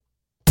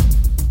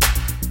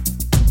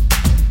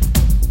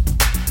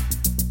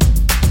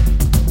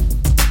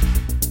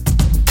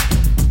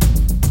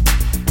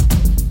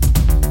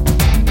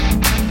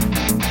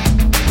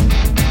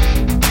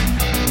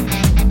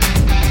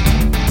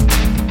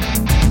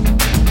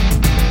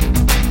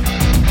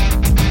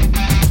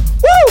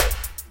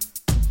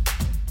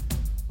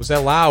Was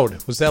that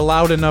loud? Was that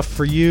loud enough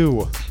for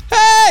you?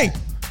 Hey!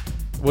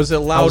 Was it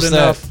loud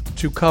enough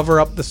to cover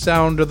up the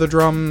sound of the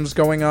drums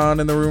going on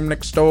in the room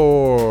next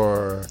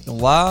door? A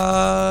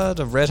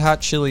lot of Red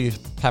Hot Chili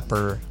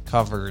Pepper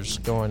covers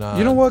going on.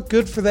 You know what?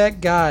 Good for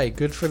that guy.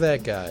 Good for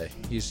that guy.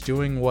 He's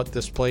doing what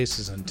this place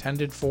is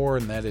intended for,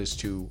 and that is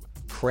to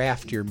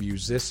craft your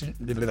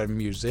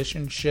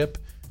musicianship.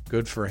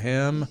 Good for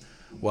him.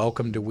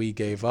 Welcome to We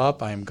Gave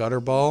Up. I am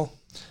Gutterball.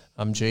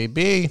 I'm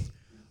JB.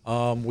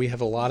 We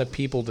have a lot of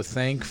people to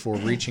thank for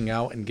reaching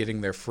out and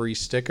getting their free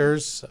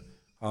stickers.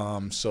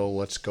 So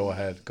let's go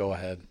ahead. Go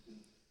ahead.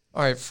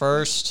 All right,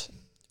 first,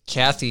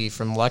 Kathy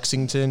from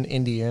Lexington,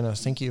 Indiana.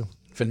 Thank you.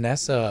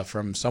 Vanessa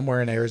from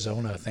somewhere in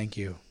Arizona. Thank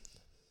you.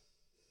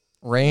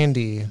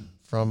 Randy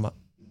from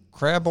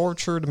Crab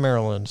Orchard,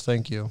 Maryland.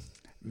 Thank you.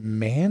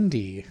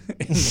 Mandy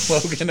in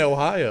Logan,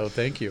 Ohio.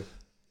 Thank you.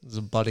 There's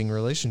a budding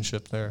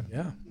relationship there.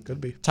 Yeah, could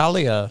be.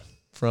 Talia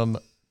from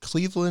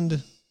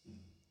Cleveland,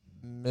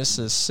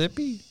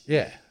 Mississippi.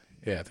 Yeah,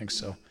 I think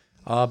so.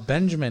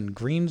 Benjamin,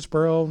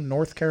 Greensboro,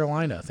 North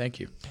Carolina. Thank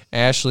you.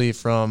 Ashley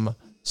from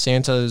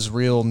Santa is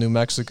Real, New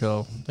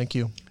Mexico. Thank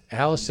you.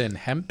 Allison,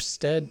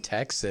 Hempstead,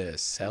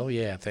 Texas. Hell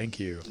yeah, thank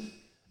you.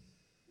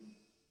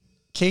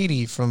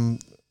 Katie from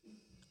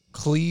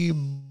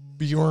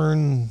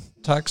Cleburne,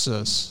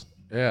 Texas.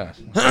 Yeah,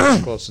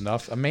 close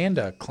enough.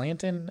 Amanda,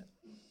 Clanton,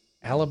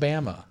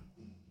 Alabama.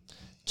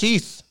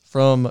 Keith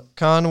from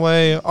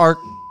Conway,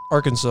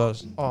 Arkansas.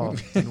 Oh,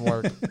 didn't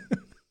work.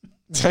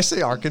 Did I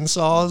say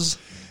Arkansas?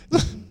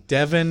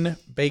 Devin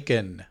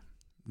Bacon,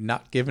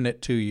 not giving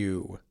it to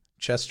you.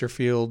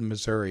 Chesterfield,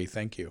 Missouri.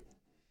 Thank you.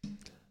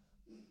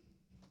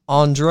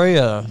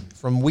 Andrea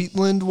from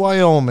Wheatland,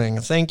 Wyoming.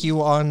 Thank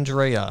you,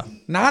 Andrea.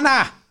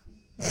 Nana,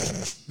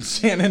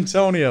 San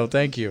Antonio.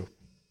 Thank you.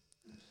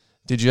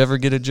 Did you ever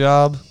get a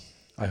job?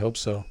 I hope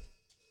so.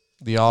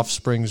 The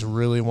Offsprings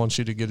really wants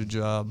you to get a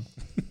job.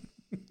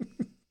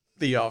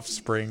 The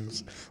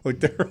Offsprings.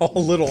 Like, they're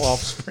all little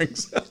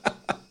offsprings.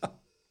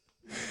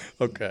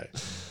 Okay.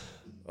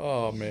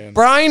 Oh, man.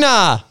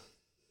 Bryna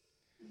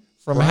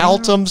from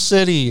Haltom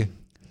City,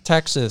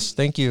 Texas.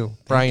 Thank you,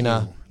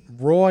 Bryna.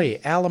 Roy,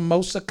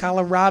 Alamosa,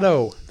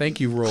 Colorado. Thank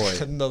you, Roy.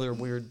 Another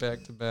weird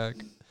back-to-back.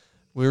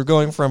 We were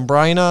going from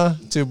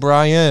Bryna to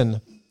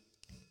Brian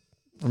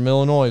from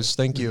Illinois.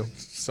 Thank you.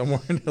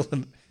 Somewhere in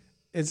Illinois.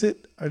 Is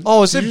it?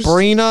 Is it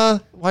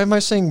Brina? Why am I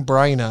saying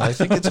Bryna? I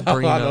think it's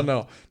Brina. I don't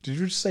know. Did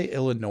you just say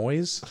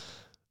Illinois?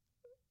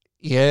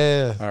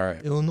 Yeah. All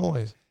right.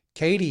 Illinois.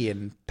 Katie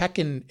in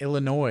Pekin,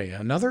 Illinois.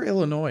 Another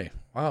Illinois.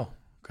 Wow.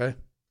 Okay.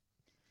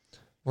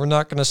 We're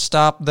not going to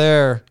stop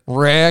there.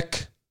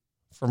 Rick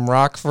from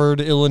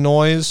Rockford,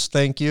 Illinois.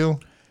 Thank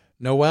you.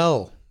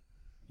 Noel,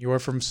 you are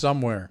from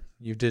somewhere.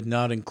 You did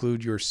not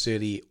include your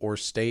city or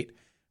state.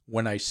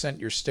 When I sent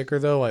your sticker,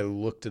 though, I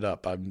looked it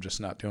up. I'm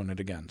just not doing it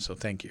again. So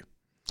thank you.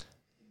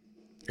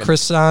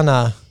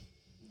 Chrisana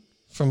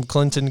from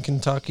Clinton,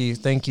 Kentucky.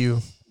 Thank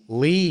you.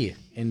 Lee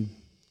in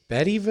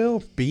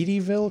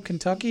Beattyville,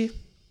 Kentucky.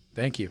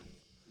 Thank you.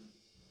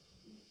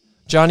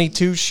 Johnny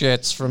Two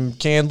Shits from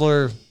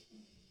Candler,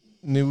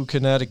 New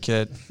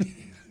Connecticut,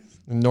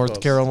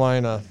 North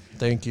Carolina.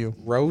 Thank you.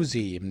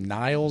 Rosie,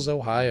 Niles,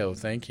 Ohio.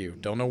 Thank you.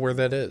 Don't know where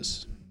that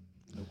is.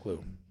 No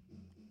clue.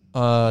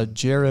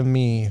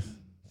 Jeremy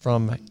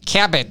from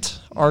Cabot,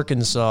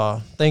 Arkansas.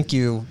 Thank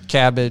you,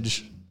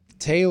 Cabbage.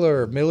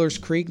 Taylor, Millers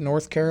Creek,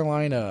 North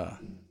Carolina.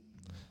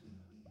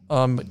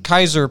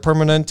 Kaiser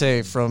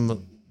Permanente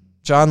from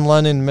John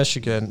Lennon,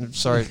 Michigan.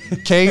 Sorry,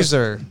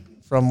 Kaiser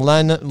from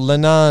Lennon, what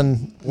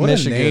Michigan. What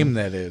a name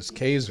that is,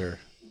 Kaiser.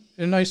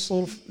 A nice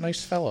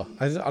fella.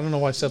 I don't know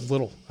why I said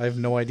little. I have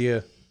no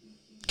idea.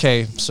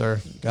 Okay, sir.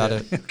 Got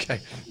it.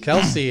 Okay.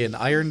 Kelsey in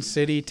Iron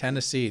City,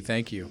 Tennessee.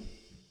 Thank you.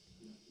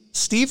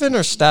 Stephen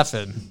or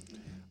Stefan?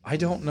 I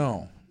don't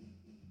know.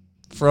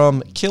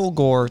 From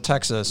Kilgore,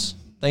 Texas.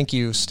 Thank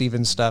you,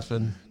 Stephen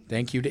Stefan.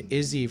 Thank you to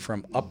Izzy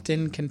from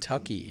Upton,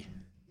 Kentucky.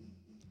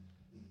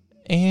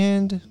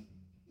 And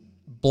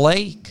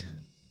Blake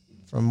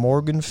from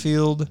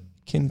Morganfield,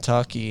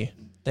 Kentucky.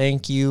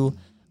 Thank you,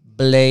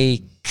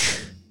 Blake.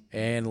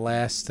 And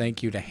last,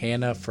 thank you to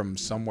Hannah from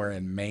somewhere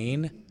in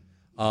Maine.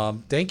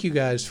 Thank you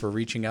guys for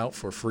reaching out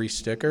for free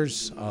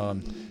stickers.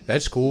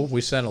 That's cool.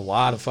 We sent a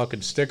lot of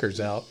fucking stickers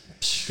out.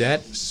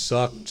 That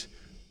sucked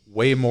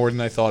way more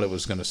than I thought it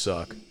was going to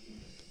suck.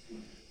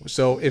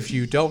 So if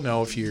you don't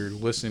know, if you're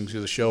listening to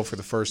the show for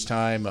the first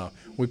time,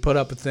 we put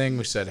up a thing.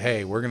 We said,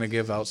 hey, we're going to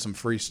give out some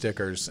free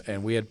stickers.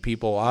 And we had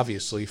people,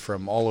 obviously,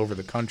 from all over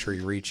the country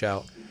reach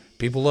out.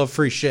 People love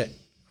free shit.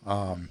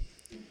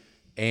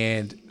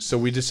 And so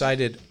we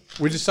decided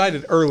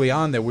early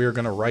on that we were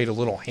going to write a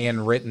little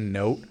handwritten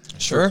note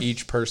for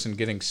each person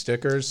getting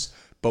stickers.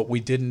 But we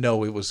didn't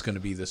know it was going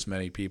to be this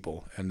many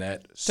people. And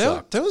that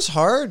sucked. That was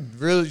hard,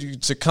 really,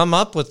 to come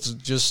up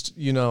with just,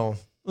 no,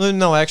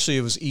 actually,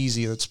 it was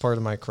easy. That's part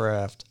of my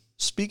craft.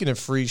 Speaking of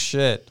free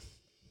shit,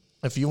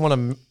 if you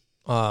want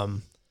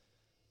to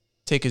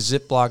take a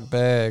Ziploc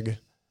bag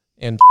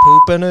and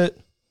poop in it,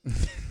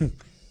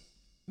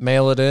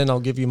 mail it in. I'll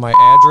give you my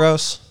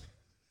address.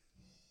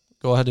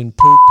 go ahead and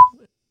poop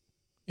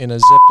in a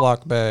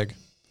Ziploc bag.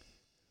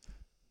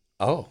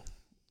 Oh.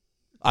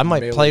 I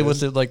might Mail play it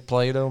with in. it like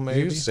Play-Doh,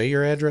 maybe. You say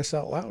your address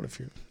out loud if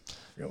you.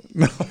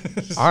 No.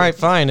 All right,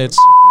 fine. It's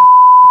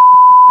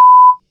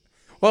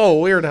Whoa,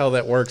 weird how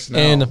that works now.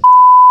 in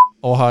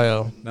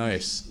Ohio.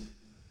 Nice.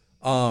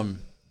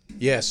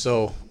 Yeah,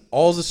 so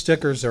all the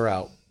stickers are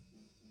out.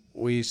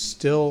 We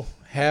still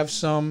have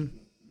some.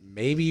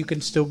 Maybe you can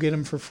still get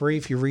them for free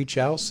if you reach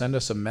out, send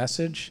us a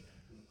message.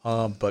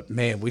 But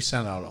man, we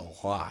sent out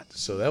a lot.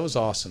 So that was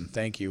awesome.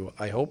 Thank you.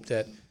 I hope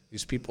that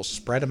these people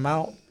spread them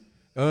out.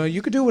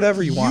 You could do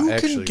whatever you want,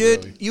 actually.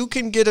 You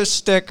can get a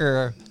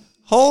sticker.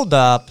 Hold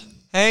up.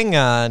 Hang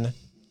on.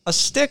 A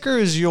sticker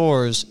is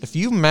yours if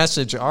you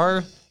message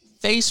our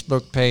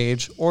Facebook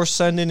page or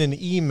send in an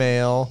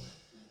email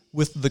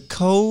with the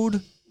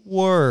code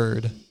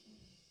word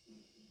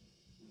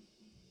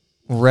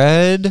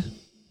red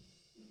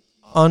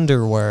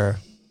underwear.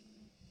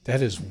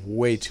 That is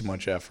way too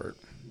much effort.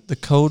 The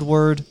code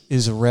word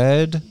is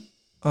red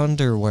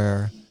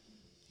underwear.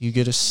 You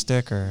get a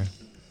sticker.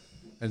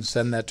 And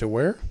send that to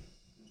where?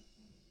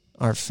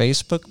 Our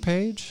Facebook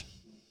page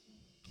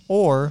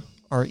or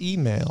our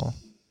email.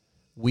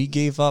 We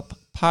gave up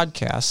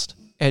podcast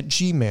at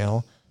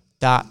gmail.com.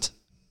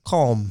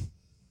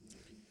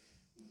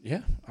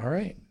 Yeah, all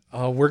right.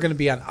 We're going to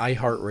be on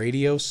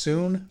iHeartRadio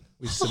soon.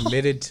 We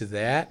submitted to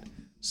that,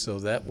 so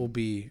that will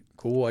be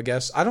cool, I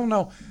guess. I don't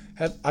know.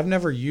 I've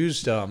never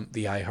used the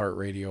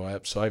iHeartRadio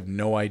app, so I have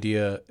no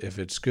idea if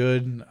it's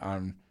good.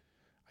 I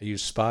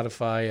use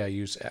Spotify. I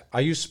use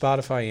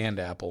Spotify and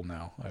Apple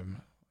now.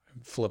 I'm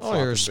flip-flopping.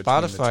 Oh, you're a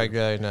Spotify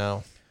guy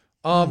now.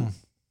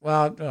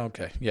 Well,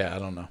 okay. Yeah, I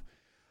don't know.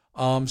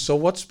 So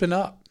what's been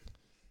up?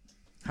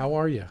 How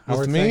are you? How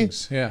With are me?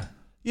 things? Yeah.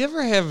 You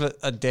ever have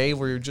a day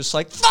where you're just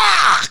like,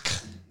 fuck!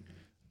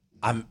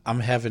 I'm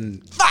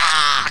having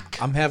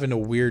a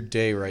weird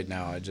day right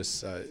now. I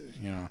just I'm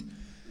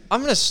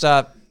going to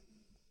stop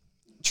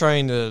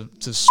trying to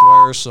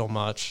swear so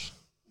much.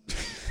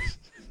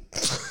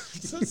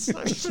 It's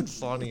not even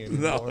funny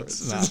anymore. No,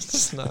 it's not.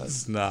 It's not.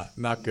 It's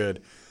not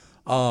good.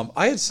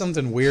 I had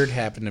something weird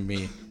happen to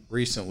me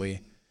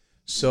recently.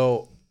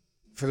 So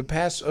for the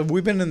past,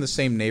 we've been in the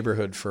same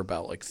neighborhood for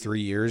about like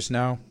 3 years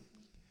now.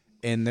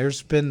 And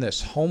there's been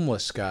this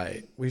homeless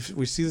guy. We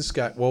see this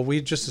guy. Well,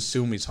 we just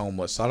assume he's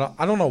homeless. I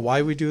don't know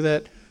why we do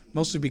that.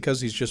 Mostly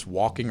because he's just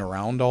walking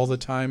around all the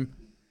time,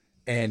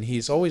 and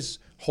he's always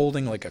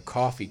holding like a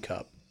coffee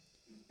cup.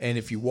 And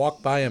if you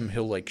walk by him,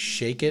 he'll like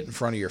shake it in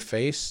front of your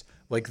face,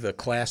 like the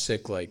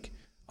classic like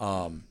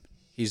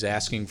he's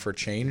asking for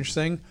change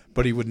thing.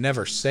 But he would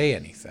never say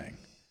anything,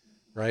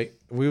 right?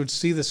 We would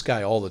see this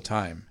guy all the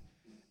time,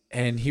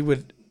 and he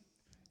would.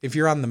 If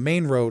you're on the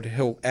main road,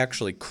 he'll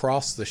actually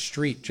cross the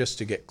street just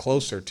to get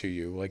closer to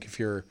you. Like if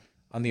you're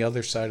on the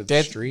other side of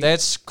the street.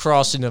 That's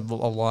crossing a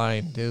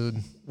line,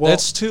 dude. Well,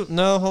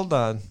 hold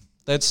on.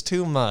 That's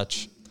too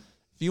much.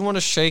 If you want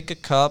to shake a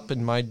cup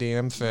in my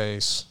damn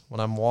face when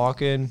I'm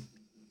walking,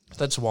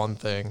 that's one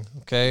thing,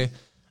 okay?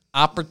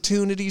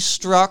 Opportunity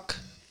struck.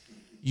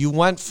 You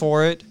went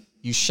for it.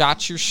 You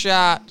shot your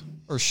shot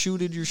or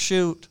shooted your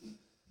shoot.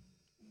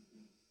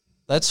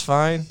 That's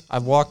fine. I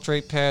walked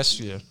right past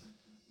you.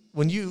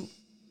 When you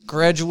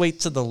graduate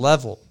to the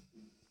level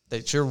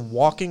that you're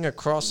walking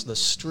across the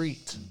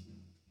street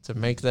to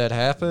make that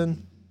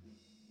happen,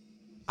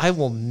 I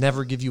will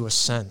never give you a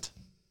cent.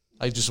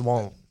 I just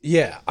won't.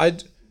 Yeah,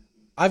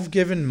 I've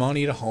given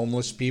money to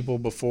homeless people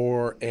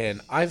before,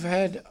 and I've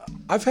had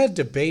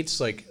debates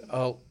like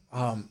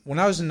when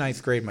I was in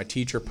 9th grade, my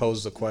teacher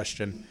posed the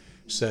question,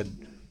 said,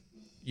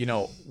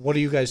 what do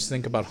you guys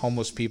think about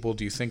homeless people?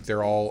 Do you think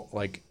they're all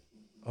like?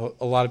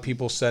 A lot of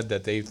people said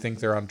that they think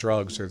they're on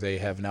drugs or they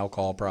have an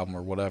alcohol problem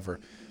or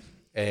whatever,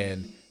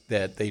 and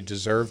that they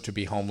deserve to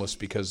be homeless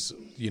because,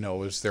 it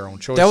was their own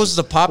choice. That was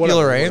the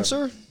popular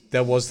answer?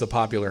 That was the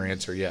popular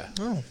answer, yeah.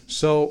 Oh.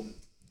 So,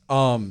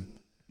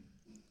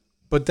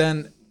 but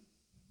then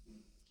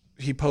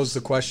he posed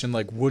the question,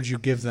 like, would you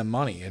give them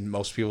money? And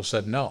most people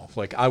said no.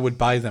 Like, I would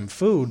buy them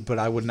food, but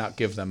I would not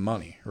give them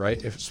money, right?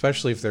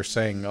 Especially if they're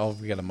saying, oh,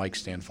 we got a mic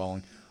stand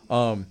falling.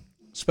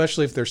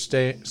 Especially if they're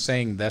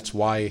saying that's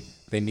why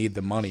they need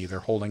the money. They're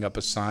holding up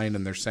a sign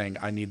and they're saying,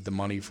 I need the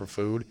money for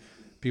food.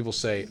 People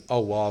say, oh,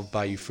 well, I'll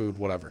buy you food,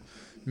 whatever.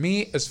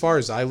 Me, as far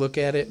as I look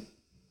at it,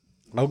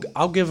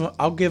 I'll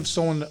give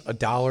someone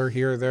 $1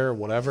 here or there or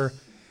whatever.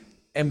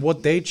 And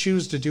what they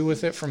choose to do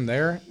with it from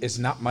there is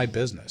not my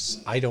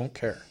business. I don't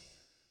care.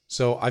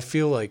 So I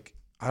feel like,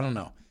 I don't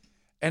know.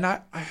 And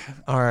I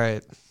all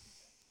right.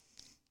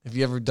 Have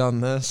you ever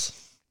done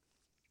this?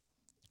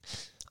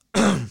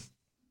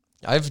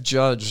 I've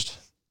judged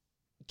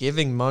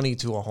giving money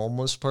to a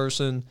homeless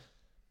person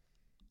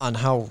on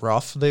how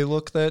rough they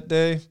look that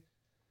day.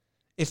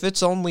 If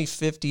it's only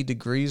 50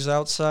 degrees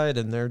outside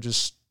and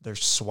they're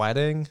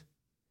sweating,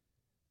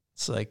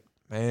 it's like,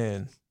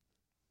 man,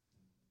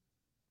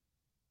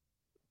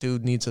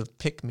 dude needs a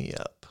pick me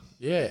up.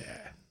 Yeah.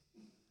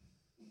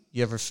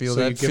 You ever feel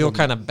So that? Feel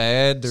kind of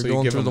bad? They're so you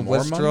going give through the them more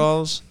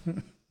withdrawals.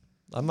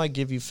 I might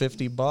give you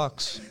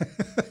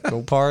 $50.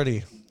 Go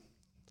party.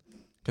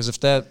 Because if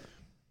that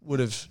would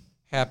have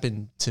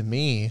happened to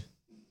me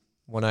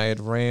when I had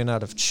ran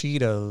out of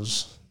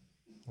Cheetos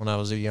when I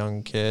was a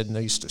young kid, and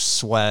I used to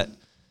sweat.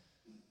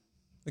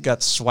 I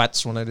got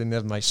sweats when I didn't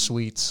have my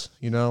sweets,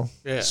 you know?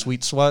 Yeah.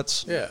 Sweet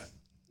sweats. Yeah.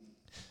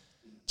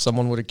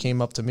 Someone would have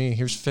came up to me,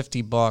 here's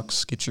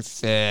 $50, get your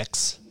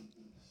fix.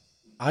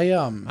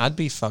 I'd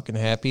be fucking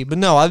happy. But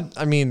no,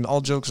 I mean,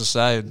 all jokes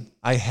aside,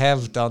 I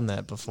have done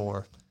that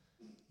before.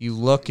 You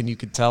look and you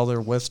can tell they're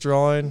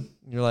withdrawing.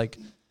 And you're like,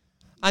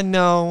 I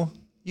know,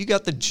 you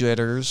got the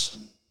jitters.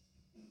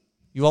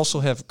 You also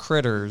have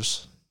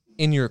critters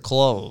in your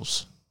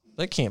clothes.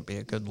 That can't be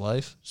a good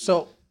life.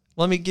 So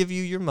let me give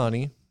you your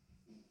money.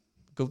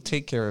 Go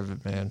take care of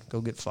it, man. Go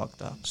get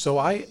fucked up. So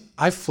I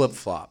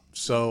flip-flop.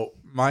 So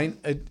mine,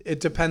 it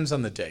depends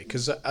on the day.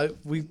 Because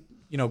we,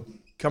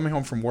 coming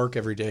home from work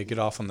every day, get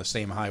off on the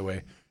same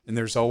highway. And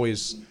there's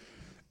always,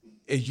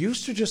 it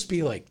used to just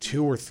be like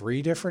 2 or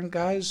 3 different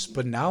guys.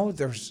 But now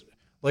there's,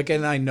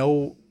 and I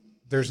know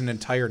there's an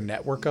entire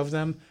network of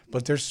them.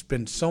 But there's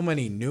been so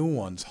many new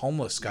ones,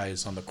 homeless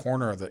guys on the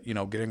corner of the,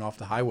 getting off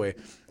the highway.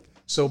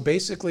 So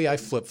basically I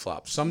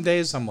flip-flop. Some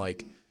days I'm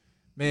like,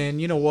 man,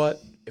 you know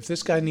what? If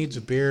this guy needs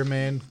a beer,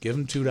 man, give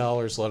him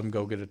 $2, let him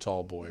go get a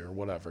tall boy or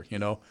whatever,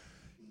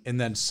 And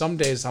then some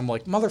days I'm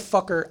like,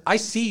 motherfucker, I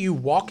see you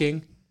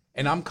walking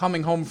and I'm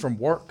coming home from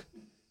work.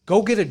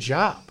 Go get a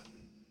job.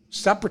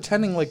 Stop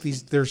pretending like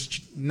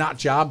there's not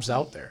jobs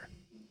out there.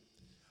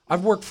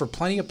 I've worked for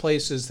plenty of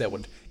places that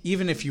would,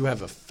 even if you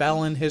have a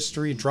felon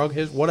history, drug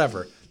history,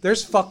 whatever,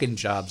 there's fucking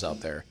jobs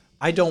out there.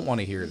 I don't want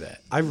to hear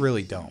that. I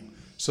really don't.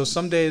 So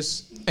some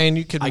days, and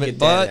you could,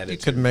 you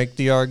could make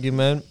the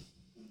argument.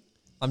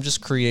 I'm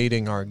just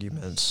creating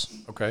arguments.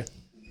 Okay.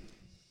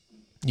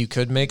 You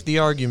could make the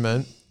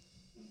argument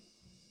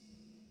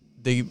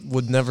they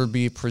would never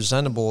be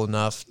presentable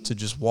enough to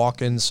just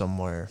walk in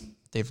somewhere.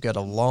 They've got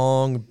a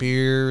long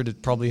beard.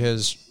 It probably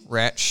has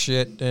rat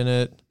shit in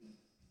it.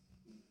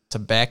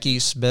 Tobacco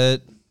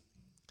spit.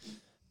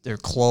 Their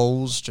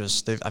clothes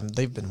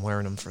they've been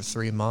wearing them for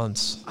 3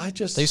 months.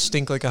 They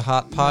stink like a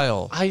hot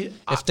pile.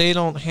 If they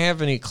don't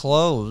have any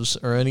clothes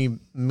or any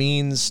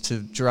means to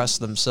dress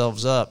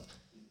themselves up,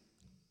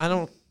 I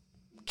don't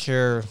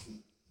care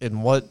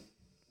in what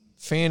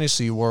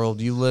fantasy world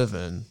you live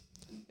in.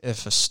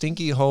 If a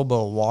stinky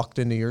hobo walked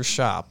into your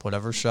shop,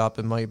 whatever shop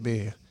it might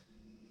be,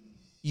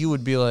 you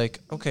would be like,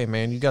 okay,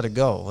 man, you got to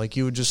go. Like,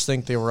 you would just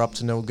think they were up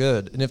to no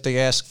good. And if they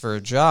ask for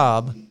a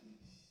job,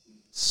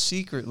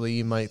 secretly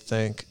you might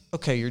think,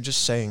 okay, you're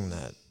just saying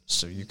that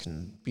so you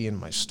can be in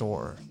my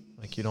store.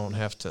 Like, you don't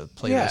have to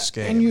play this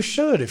game. And you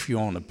should if you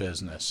own a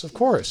business, of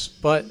course.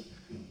 But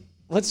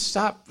let's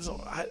stop.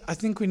 I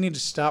think we need to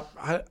stop.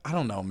 I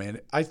don't know, man.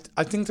 I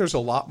think there's a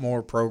lot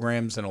more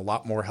programs and a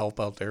lot more help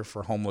out there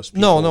for homeless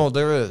people. No,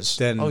 there is.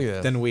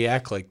 Than we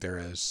act like there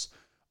is.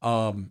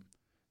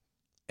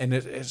 And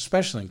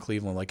especially in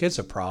Cleveland, like, it's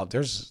a problem.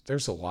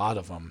 There's a lot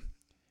of them.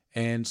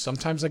 And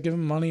sometimes I give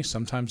him money,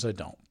 sometimes I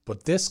don't.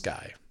 But this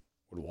guy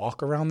would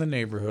walk around the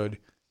neighborhood.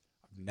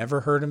 I've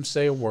never heard him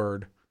say a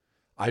word.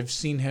 I've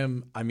seen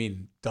him,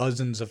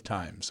 dozens of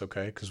times,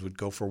 okay? Because we'd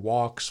go for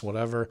walks,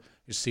 whatever.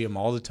 You see him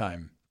all the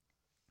time.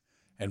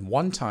 And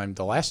one time,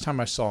 the last time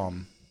I saw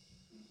him,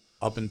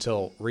 up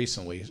until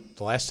recently,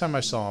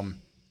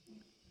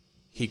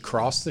 he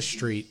crossed the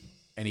street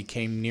and he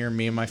came near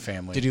me and my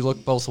family. Did he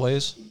look both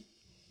ways?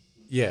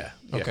 Yeah,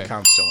 okay.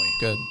 Constantly.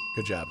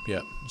 Good job.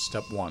 Yep.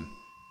 Step 1.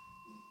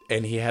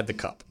 And he had the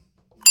cup.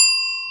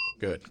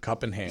 Good.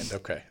 Cup in hand.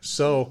 Okay.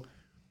 So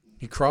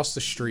he crossed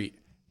the street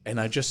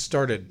and I just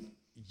started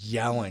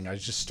yelling. I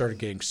just started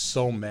getting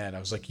so mad. I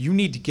was like, you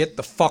need to get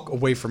the fuck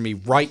away from me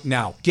right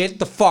now. Get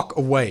the fuck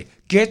away.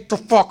 Get the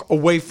fuck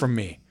away from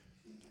me.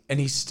 And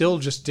he still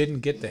just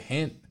didn't get the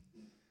hint.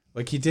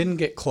 Like, he didn't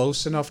get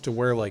close enough to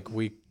where I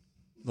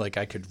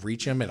could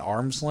reach him at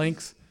arm's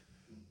length.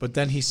 But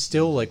then he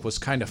still was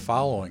kind of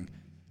following.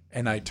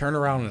 And I turned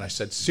around and I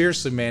said,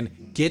 seriously,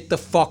 man, get the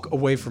fuck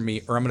away from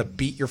me or I'm going to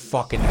beat your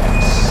fucking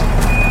ass.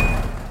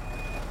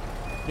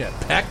 Yeah,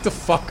 back the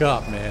fuck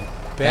up, man.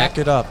 Back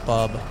it up,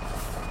 bub.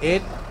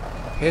 It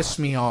pissed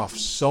me off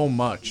so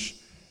much.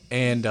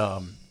 And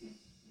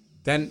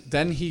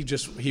then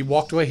he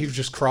walked away. He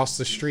just crossed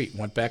the street,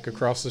 went back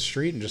across the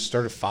street and just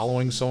started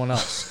following someone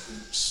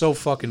else. So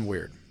fucking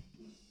weird.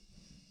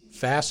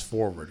 Fast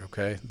forward,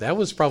 okay? That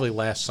was probably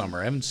last summer.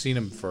 I haven't seen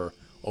him for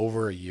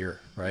over a year,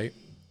 right?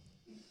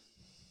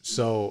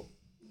 So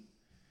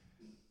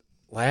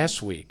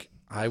last week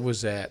I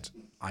was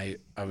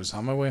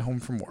on my way home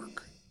from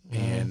work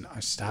and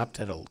I stopped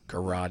at a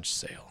garage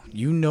sale.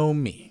 You know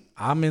me.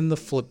 I'm in the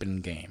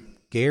flipping game.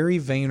 Gary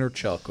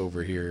Vaynerchuk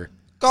over here.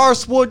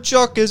 Garth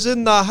Woodchuck is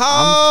in the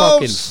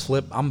house.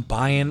 I'm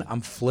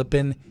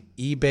flipping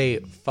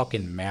eBay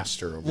fucking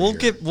master over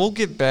here. We'll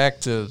get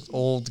back to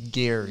old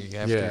Gary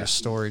after your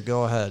story.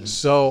 Go ahead.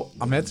 So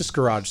I'm at this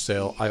garage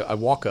sale. I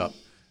walk up.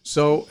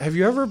 So have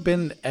you ever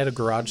been at a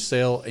garage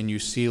sale and you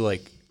see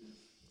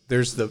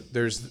there's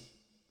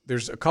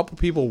a couple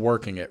people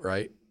working it,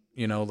 right?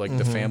 you know, like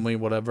the family,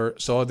 whatever.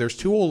 So there's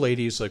two old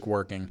ladies like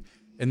working,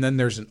 and then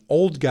there's an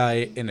old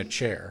guy in a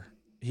chair.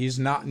 He's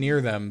not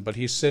near them, but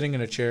he's sitting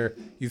in a chair.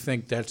 You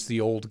think that's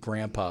the old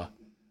grandpa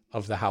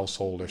of the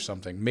household or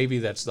something. Maybe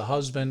that's the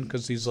husband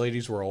because these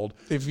ladies were old.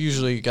 They've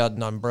usually got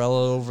an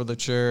umbrella over the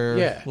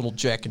chair, little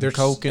Jack and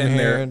Coke in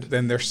hand.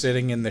 Then they're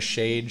sitting in the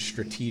shade,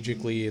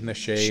 strategically in the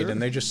shade,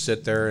 and they just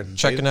sit there and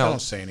checking out. They don't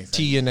say anything.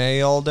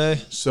 T&A all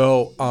day.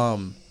 So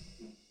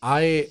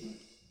I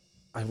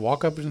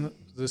walk up in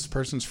this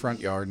person's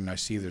front yard and I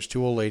see there's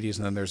two old ladies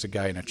and then there's a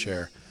guy in a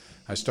chair.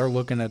 I start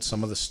looking at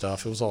some of the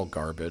stuff. It was all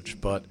garbage,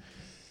 but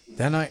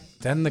then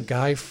the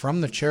guy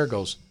from the chair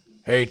goes,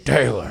 "Hey,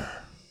 Taylor."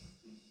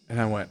 And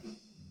I went,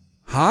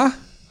 "Huh?"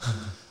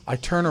 I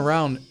turn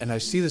around and I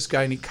see this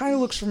guy and he kind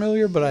of looks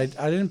familiar, but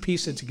I didn't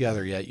piece it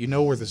together yet. You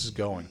know where this is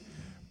going.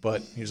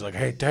 But he's like,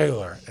 "Hey,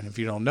 Taylor." And if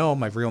you don't know,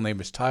 my real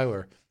name is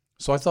Tyler.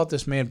 So I thought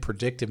this man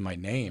predicted my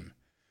name.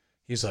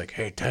 He's like,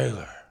 "Hey,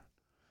 Taylor."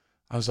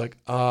 I was like,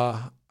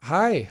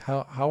 "Hi,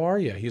 how are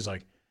you?" He's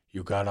like,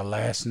 "You got a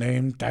last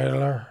name,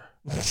 Taylor?"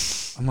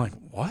 I'm like,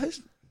 "What?"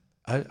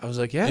 I was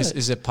like, "Yeah."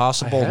 Is it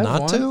possible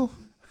not to?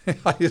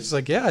 I was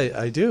like, "Yeah,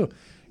 I do."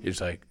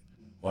 He's like,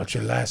 "What's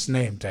your last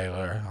name,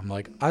 Taylor?" I'm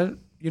like,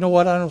 you know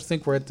what? I don't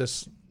think we're at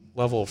this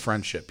level of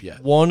friendship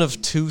yet. One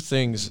of two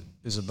things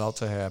is about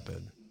to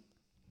happen.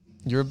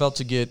 You're about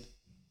to get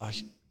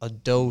a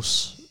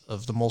dose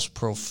of the most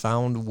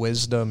profound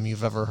wisdom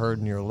you've ever heard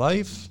in your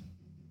life.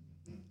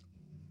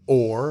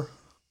 Or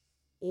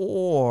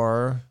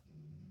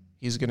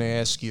he's going to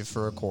ask you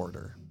for a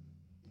quarter.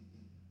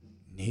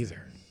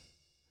 Neither.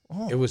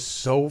 Oh. It was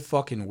so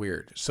fucking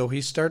weird. So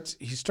he starts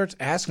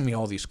asking me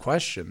all these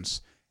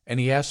questions, and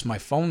he asks my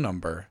phone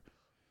number,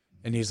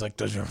 and he's like,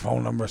 "Does your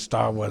phone number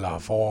start with a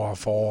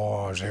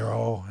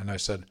 440?" And I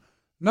said,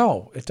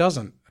 "No, it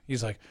doesn't."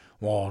 He's like,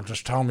 "Well,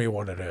 just tell me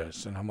what it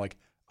is." And I'm like,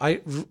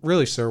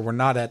 really, sir, we're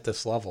not at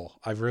this level.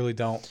 I really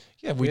don't.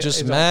 Yeah, we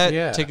just met.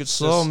 Yeah, take it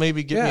slow.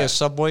 Maybe get me a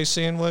Subway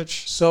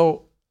sandwich.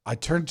 So I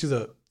turned to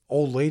the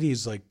old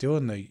ladies like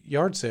doing the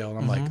yard sale, and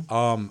I'm like,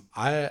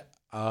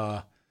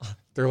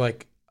 they're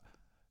like,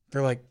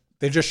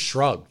 they just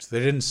shrugged. They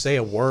didn't say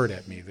a word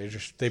at me.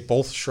 They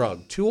both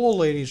shrugged. Two old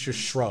ladies just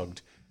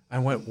shrugged. I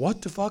went,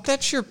 "What the fuck?"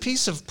 That's your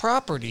piece of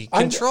property.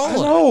 Control it. I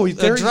know.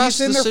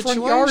 He's in their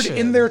front yard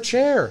in their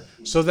chair.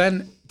 So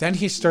then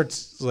he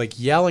starts like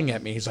yelling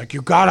at me. He's like,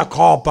 "You gotta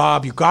call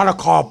Bob. You gotta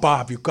call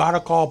Bob. You gotta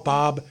call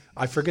Bob."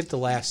 I forget the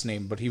last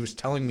name, but he was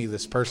telling me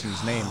this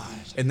person's name.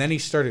 And then he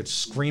started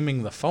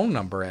screaming the phone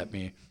number at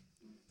me.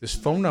 This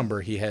phone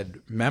number he had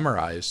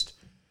memorized.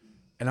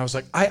 And I was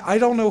like, I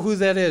don't know who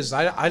that is.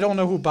 I don't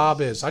know who Bob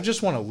is. I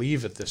just want to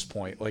leave at this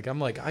point. Like, I'm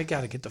like, I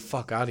got to get the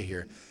fuck out of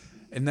here.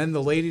 And then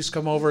the ladies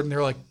come over and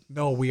they're like,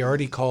 "No, we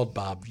already called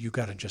Bob. You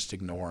got to just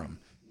ignore him."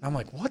 And I'm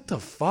like, what the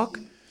fuck?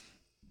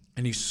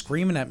 And he's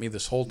screaming at me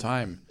this whole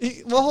time.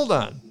 Well, hold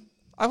on.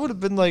 I would have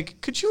been like,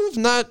 could you have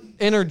not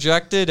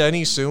interjected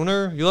any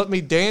sooner? You let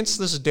me dance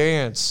this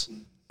dance.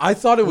 I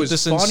thought it was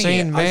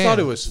funny. I thought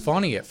it was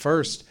funny at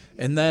first.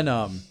 And then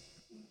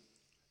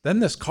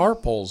this car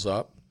pulls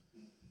up.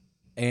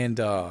 And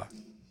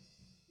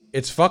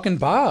it's fucking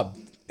Bob.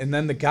 And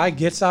then the guy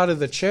gets out of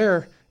the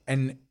chair,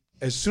 and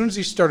as soon as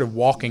he started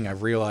walking, I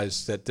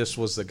realized that this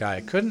was the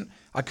guy.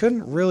 I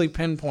couldn't really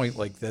pinpoint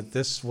like that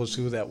this was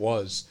who that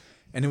was.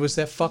 And it was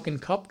that fucking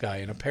Cup guy.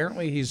 And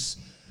apparently he's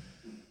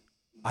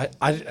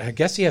I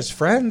guess he has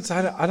friends.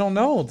 I don't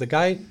know. The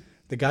guy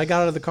got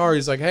out of the car.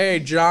 He's like, "Hey,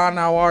 John,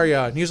 how are you?"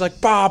 And he's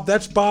like, "Bob,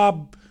 that's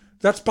Bob.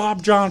 That's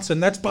Bob Johnson.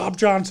 That's Bob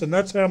Johnson.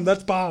 That's him.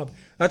 That's Bob.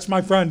 That's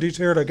my friend. He's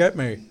here to get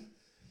me."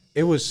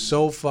 It was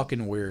so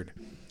fucking weird.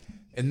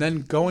 And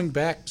then going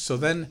back, so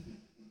then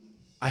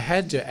I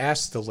had to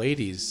ask the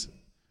ladies.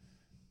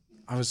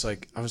 I was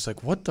like,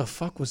 "What the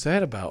fuck was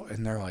that about?"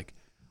 And they're like,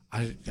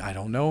 I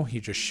don't know.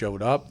 He just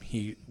showed up.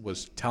 He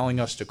was telling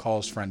us to call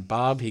his friend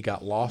Bob. He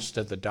got lost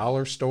at the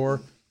dollar store,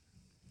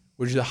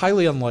 which is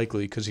highly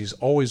unlikely because he's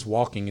always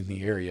walking in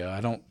the area. I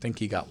don't think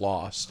he got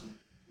lost.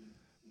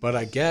 But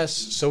I guess,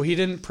 so he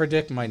didn't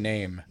predict my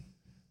name.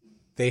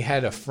 They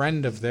had a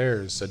friend of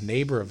theirs, a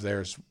neighbor of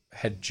theirs,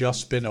 had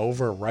just been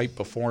over right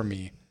before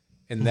me,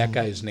 and that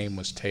guy's name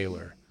was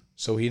Taylor.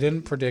 So he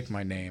didn't predict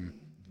my name.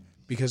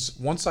 Because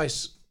once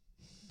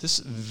This is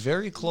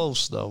very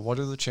close, though. What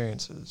are the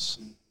chances?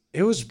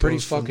 It was pretty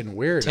fucking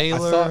weird.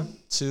 Taylor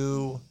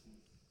to...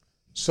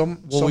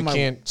 we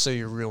can't say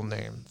your real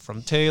name.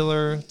 From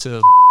Taylor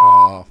to...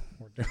 Oh,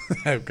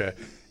 okay.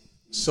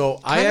 So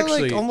I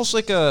actually... Like, almost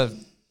like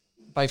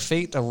by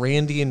fate, a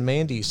Randy and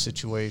Mandy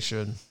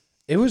situation.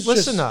 It was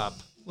Listen up.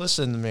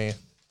 Listen to me.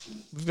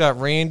 We've got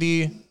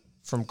Randy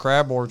from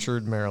Crab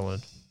Orchard,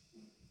 Maryland.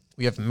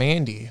 We have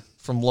Mandy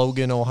from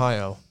Logan,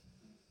 Ohio.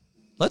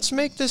 Let's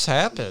make this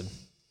happen.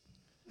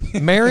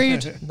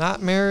 Married,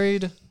 not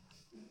married.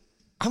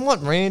 I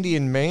want Randy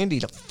and Mandy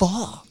to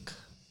fuck.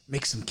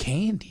 Make some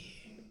candy.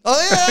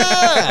 Oh,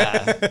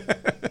 yeah.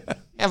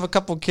 Have a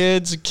couple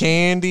kids,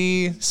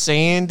 Candy,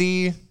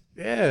 Sandy.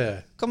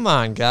 Yeah. Come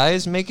on,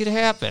 guys. Make it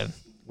happen.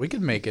 We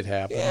could make it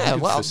happen. Yeah,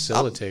 we could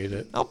facilitate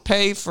it. I'll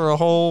pay for a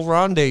whole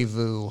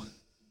rendezvous.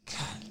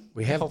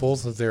 We have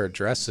both of their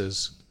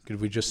addresses. Could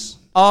we just...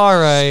 All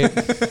right.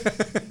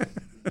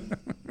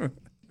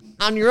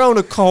 On your own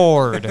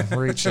accord,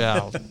 reach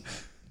out.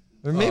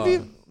 Or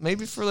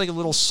maybe for like a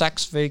little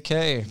sex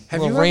vacay.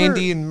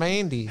 Randy and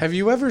Mandy. Have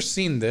you ever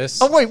seen this?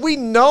 Oh, wait, we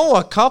know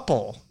a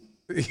couple.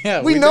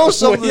 Yeah, we know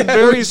something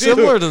very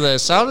similar to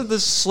this. How did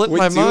this slip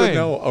my mind? We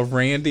know a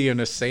Randy and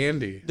a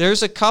Sandy.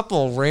 There's a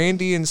couple,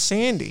 Randy and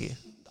Sandy.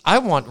 I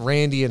want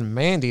Randy and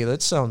Mandy.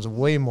 That sounds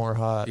way more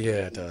hot.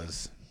 Yeah, it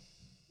does.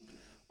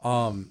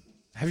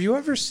 Have you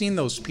ever seen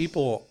those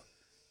people?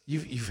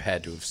 You've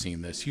had to have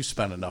seen this. You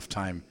spent enough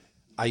time.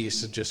 I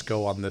used to just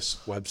go on this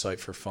website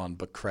for fun,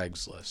 but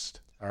Craigslist.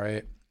 All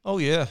right. Oh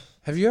yeah.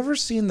 Have you ever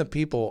seen the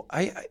people?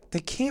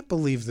 They can't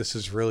believe this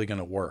is really going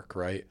to work,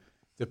 right?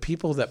 The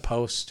people that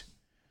post,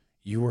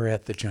 you were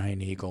at the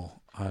Giant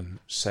Eagle on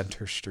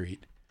Center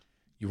Street.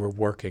 You were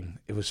working.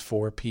 It was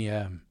 4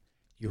 p.m.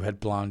 You had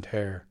blonde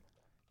hair.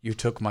 You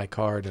took my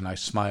card and I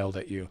smiled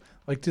at you.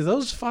 Like, do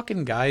those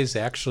fucking guys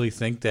actually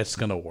think that's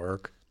going to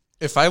work?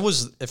 If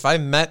I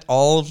met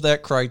all of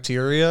that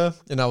criteria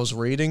and I was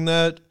reading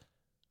that,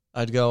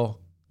 I'd go,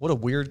 what a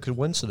weird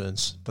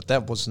coincidence. But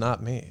that was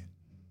not me.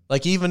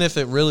 Like, even if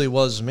it really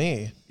was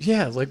me.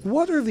 Yeah, like,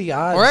 what are the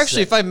odds? Or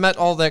actually, if I met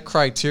all that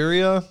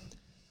criteria,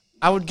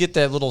 I would get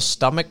that little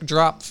stomach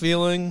drop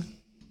feeling,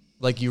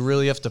 like you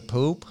really have to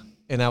poop,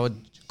 and I would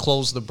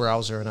close the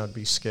browser and I'd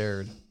be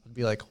scared. I'd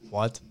be like,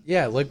 what?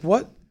 Yeah, like,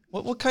 what?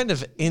 What kind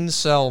of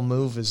incel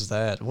move is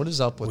that? What is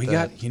up with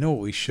that? You know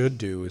what we should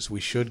do is we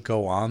should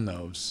go on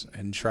those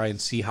and try and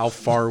see how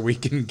far we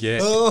can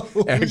get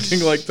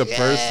acting like the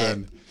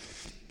person.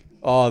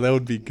 Oh, that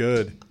would be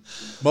good.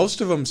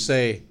 Most of them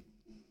say,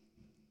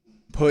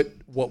 put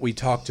what we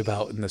talked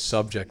about in the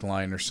subject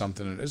line or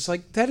something. It's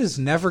like, that is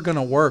never going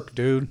to work,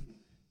 dude.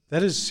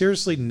 That is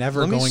seriously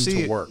never going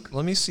to work.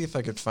 Let me see if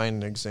I could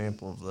find an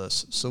example of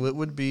this. So it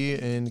would be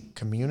in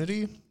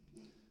Community.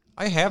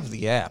 I have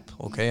the app,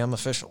 okay? I'm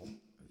official.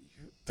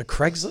 The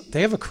Craigslist?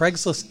 They have a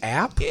Craigslist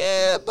app?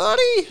 Yeah,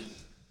 buddy.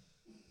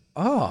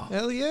 Oh.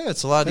 Hell yeah,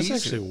 it's a lot easier.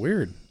 That's actually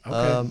weird.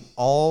 Okay.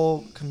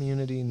 All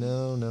Community,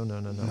 no.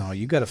 No,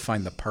 you got to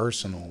find the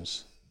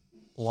personals.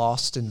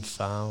 Lost and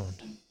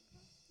Found.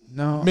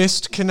 No.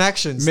 Missed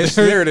Connections.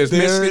 There it is.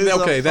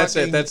 Okay, that's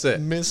it.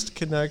 Missed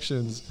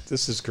Connections.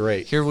 This is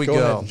great. Here we go.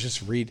 Go ahead and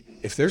just read.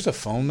 If there's a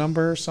phone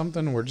number or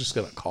something, we're just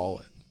going to call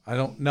it. They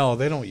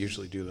don't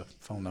usually do the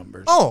phone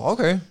numbers. Oh,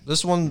 okay.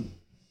 This one,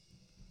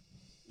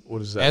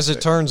 what is that? As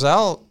it turns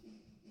out,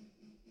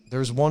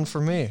 there's one for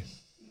me.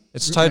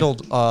 It's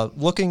titled,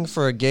 Looking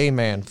for a Gay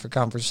Man for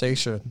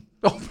Conversation.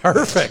 Oh,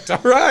 perfect.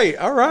 All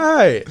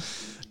right.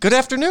 Good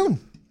afternoon.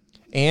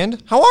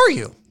 And how are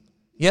you?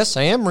 Yes,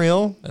 I am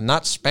real and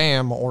not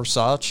spam or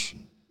such.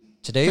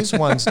 Today's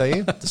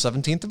Wednesday, the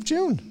 17th of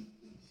June.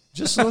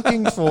 Just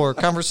looking for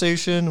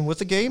conversation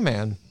with a gay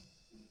man.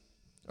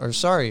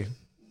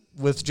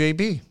 With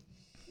JB.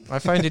 I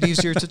find it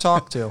easier to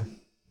talk to.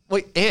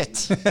 Wait,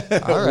 it.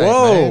 All right,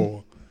 whoa.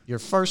 Man. Your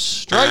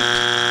first strike.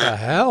 The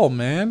hell,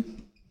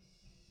 man?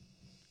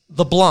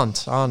 The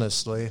blunt,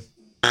 honestly.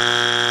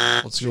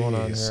 What's going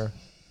on here?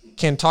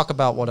 Can talk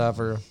about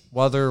whatever.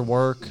 Weather,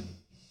 work,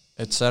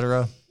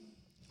 etc.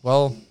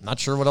 Well, not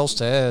sure what else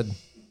to add.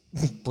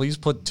 Please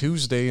put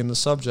Tuesday in the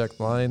subject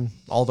line,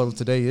 although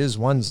today is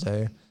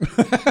Wednesday.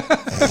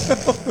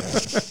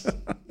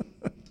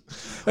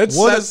 It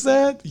says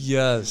that?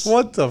 Yes.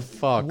 What the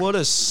fuck? What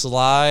a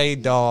sly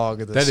dog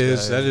that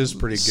is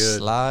pretty good.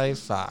 Sly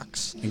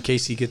fox. In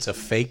case he gets a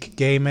fake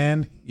gay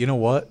man, you know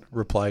what?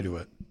 Reply to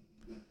it.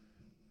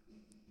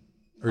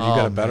 Or you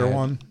got a better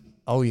one?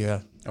 Oh,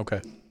 yeah.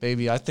 Okay.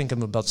 Baby, I think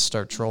I'm about to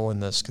start trolling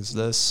this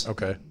because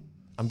Okay.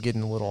 I'm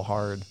getting a little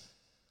hard.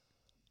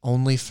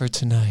 Only for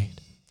tonight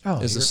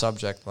is the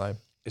subject line.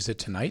 Is it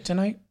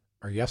tonight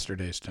or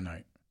yesterday's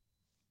tonight?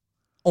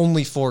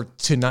 Only for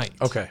tonight.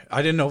 Okay.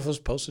 I didn't know if it was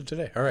posted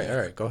today. All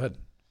right. Go ahead.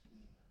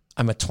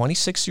 I'm a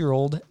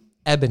 26-year-old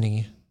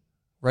Ebony,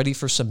 ready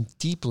for some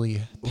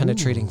deeply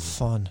penetrating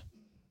fun.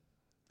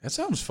 That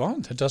sounds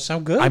fun. That does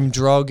sound good. I'm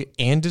drug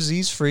and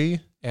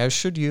disease-free, as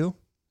should you.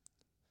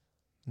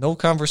 No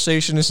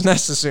conversation is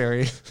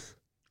necessary,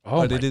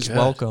 but it is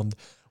welcomed.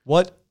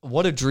 What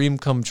a dream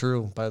come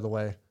true, by the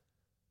way.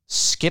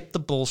 Skip the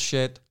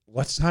bullshit.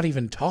 Let's not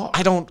even talk.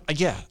 I don't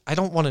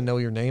want to know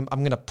your name. I'm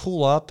going to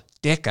pull up,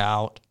 dick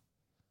out.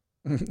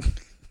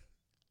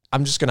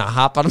 I'm just going to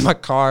hop out of my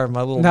car.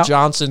 My little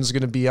Johnson's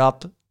going to be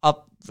up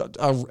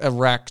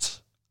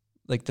erect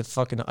like the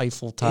fucking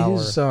Eiffel Tower. It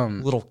is,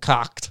 little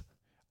cocked.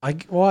 I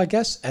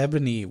guess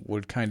Ebony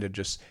would kind of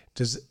just...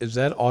 Does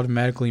that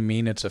automatically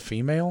mean it's a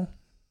female?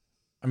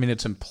 I mean,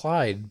 it's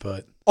implied,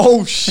 but...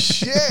 Oh,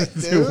 shit,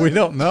 dude. We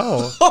don't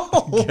know.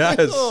 Oh,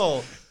 guys.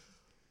 No.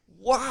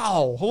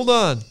 Wow. Hold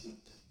on.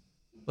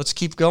 Let's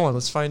keep going.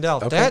 Let's find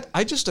out. Okay. That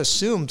I just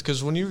assumed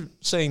because when you're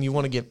saying you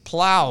want to get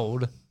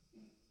plowed.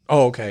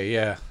 Oh, okay.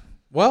 Yeah.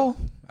 Well,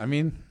 I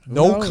mean,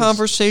 no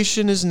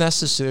conversation is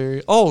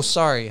necessary. Oh,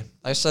 sorry.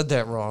 I said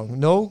that wrong.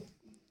 No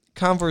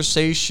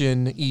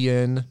conversation,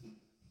 Ian,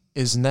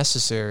 is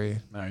necessary,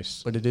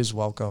 Nice. but it is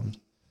welcomed.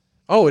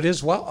 Oh, it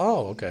is well.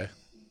 Oh, okay.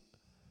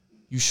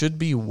 You should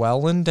be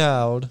well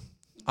endowed.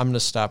 I'm going to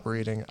stop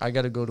reading. I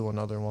got to go to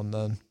another one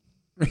then.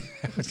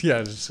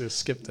 Yeah, just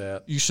skip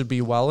that. You should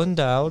be well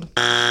endowed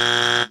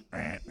and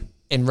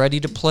ready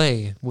to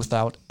play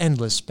without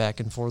endless back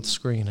and forth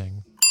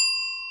screening.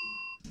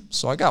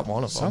 So I got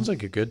one of them. Sounds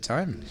like a good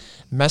time.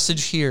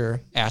 Message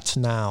here at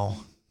now.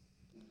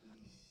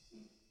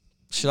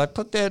 Should I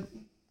put that?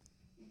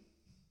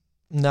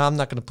 No, I'm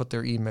not going to put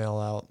their email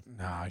out.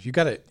 Nah, you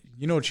gotta.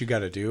 You know what you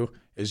gotta do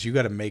is you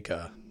gotta make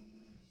a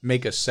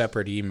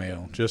separate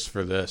email just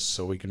for this,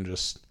 so we can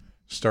just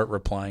start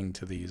replying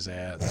to these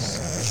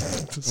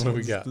ads. What do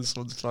we got? This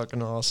one's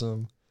fucking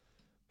awesome.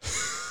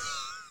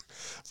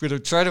 I'm going to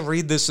try to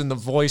read this in the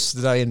voice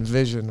that I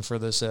envision for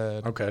this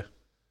ad. Okay.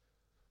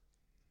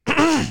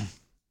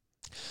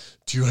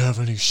 Do you have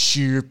any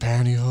sheer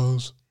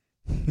pantyhose?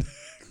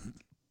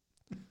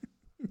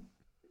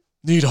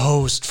 Need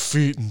hose,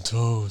 feet, and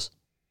toes.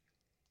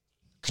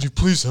 Can you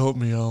please help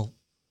me out?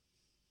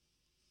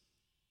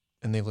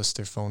 And they list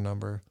their phone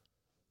number.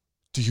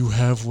 Do you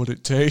have what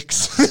it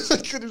takes?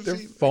 Their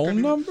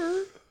phone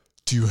number?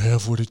 Do you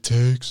have what it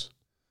takes?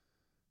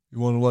 You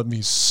want to let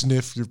me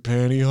sniff your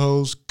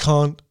pantyhose,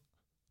 cunt?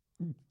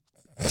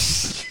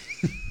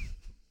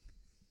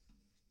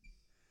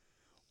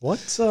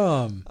 What's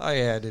I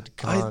added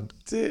cunt.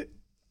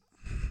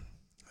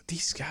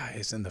 These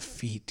guys and the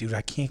feet, dude.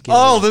 I can't get.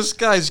 Oh, this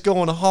guy's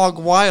going hog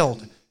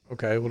wild.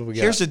 Okay, what do we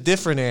got? Here's a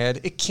different ad.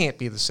 It can't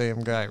be the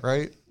same guy,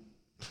 right?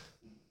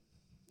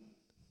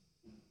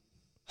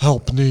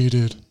 Help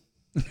needed.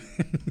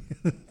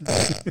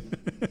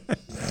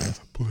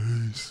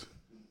 Please.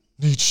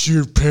 Need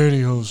sheer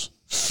pantyhose,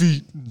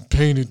 feet, and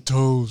painted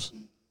toes.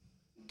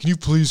 Can you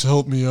please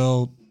help me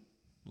out?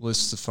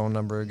 Lists the phone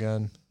number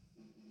again.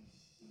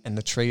 And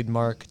the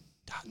trademark, ...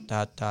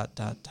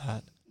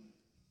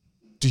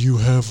 Do you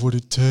have what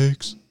it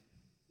takes?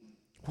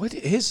 What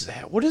is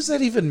that? What does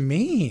that even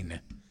mean?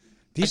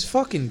 These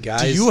fucking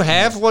guys. Do you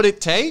have what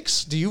it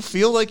takes? Do you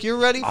feel like you're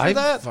ready for I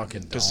that?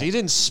 fucking Because don't. he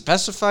didn't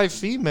specify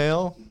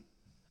female.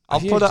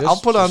 I'll Yeah,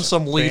 put on just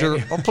some leader.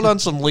 I'll put on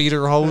some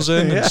leader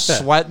hosing Yeah. and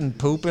sweat and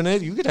poop in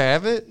it. You could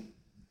have it.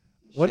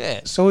 What?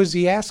 Shit. So is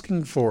he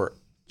asking for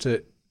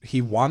to?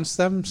 He wants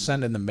them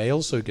sent in the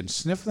mail so he can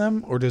sniff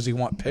them, or does he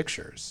want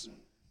pictures?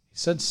 He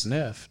said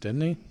sniff,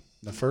 didn't he?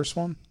 The first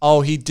one.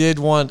 Oh, he did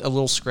want a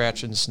little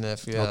scratch and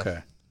sniff. Yeah. Okay.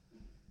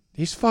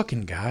 These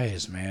fucking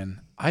guys,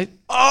 man.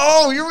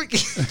 Oh,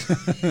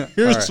 here's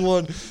right.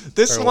 one.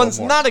 This All right, one's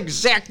one more. not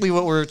exactly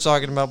what we were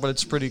talking about, but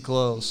it's pretty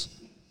close.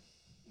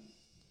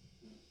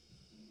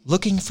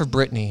 Looking for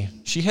Brittany.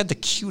 She had the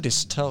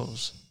cutest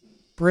toes.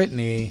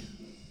 Brittany.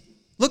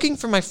 Looking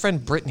for my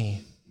friend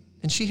Brittany.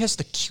 And she has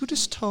the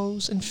cutest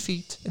toes and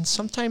feet, and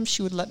sometimes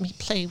she would let me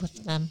play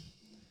with them.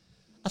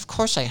 Of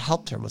course, I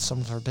helped her with some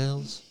of her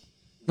bills.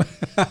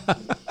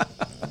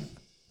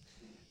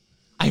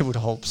 I would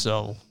hope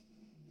so.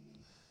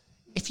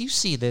 If you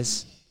see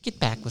this, get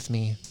back with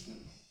me.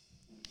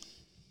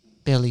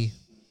 Billy.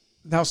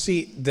 Now,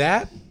 see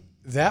that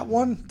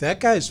one. That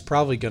guy's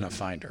probably gonna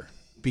find her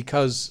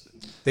because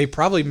they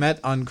probably met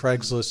on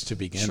Craigslist to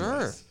begin Sure.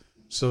 with.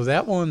 So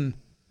that one's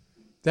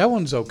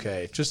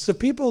okay. Just the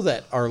people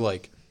that are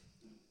like,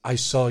 I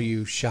saw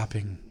you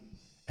shopping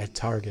at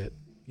Target.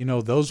 You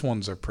know, those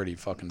ones are pretty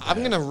fucking bad. I'm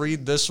going to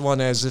read this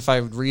one as if I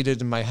would read it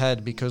in my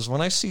head, because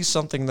when I see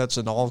something that's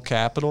in all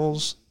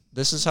capitals,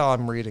 this is how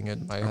I'm reading it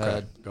in my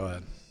head. Go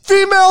ahead.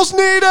 Females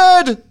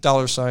needed! $,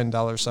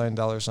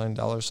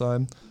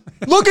 $.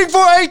 Looking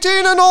for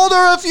 18 and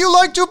older. If you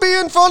like to be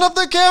in front of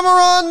the camera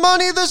on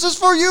money, this is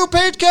for you.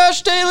 Paid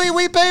cash daily.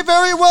 We pay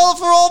very well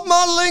for all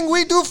modeling.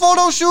 We do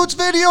photo shoots,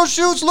 video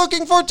shoots.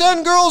 Looking for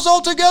 10 girls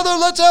all together.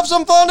 Let's have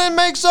some fun and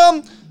make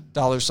some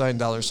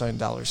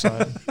 $.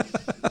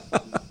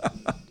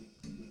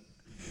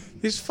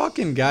 These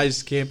fucking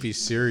guys can't be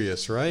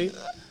serious, right?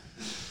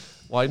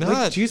 Why not?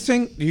 Like, do you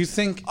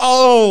think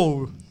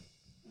Oh!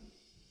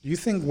 Do you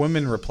think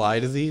women reply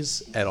to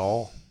these at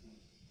all?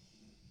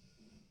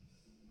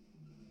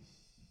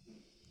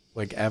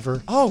 Like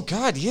ever? Oh,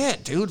 God, yeah,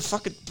 dude.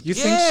 Fucking. You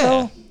think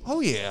so?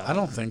 Oh, yeah. I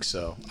don't think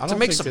so. I To don't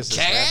make think some this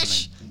cash?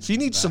 is happening. If you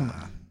need some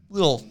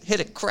little hit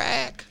of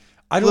crack,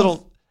 I don't-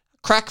 little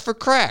crack for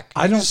crack.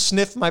 I You don't-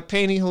 sniff my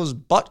pantyhose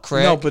butt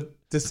crack. No, but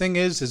the thing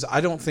is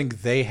I don't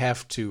think they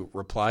have to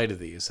reply to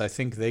these. I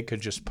think they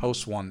could just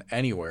post one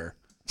anywhere,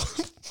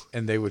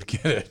 and they would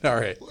get it. All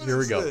right, here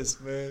we go. This,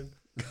 man?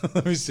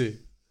 Let me see.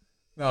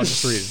 No,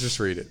 just read it. Just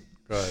read it.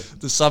 Go ahead.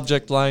 The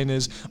subject line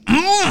is,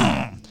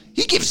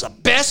 he gives the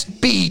best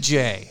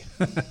BJ.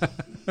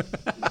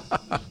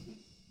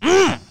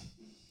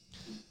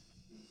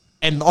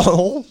 And the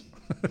whole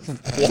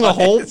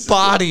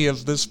body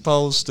of this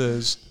post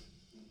is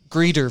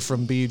greeter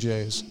from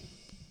BJ's.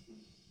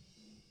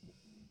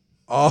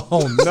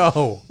 Oh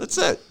no, That's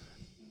it.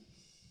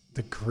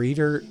 the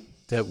greeter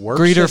that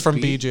works. Greeter at from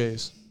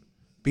BJ's.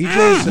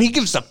 BJ's. He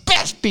gives the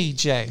best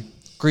BJ.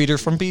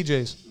 Greeter from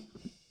BJ's.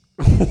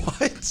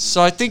 What?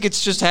 So I think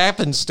it's just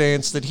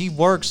happenstance that he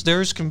works.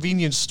 There's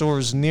convenience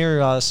stores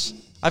near us.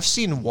 I've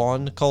seen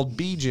one called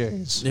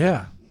BJ's.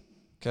 Yeah.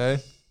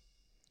 Okay.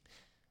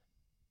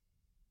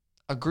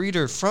 A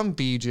greeter from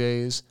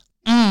BJ's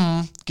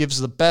gives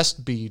the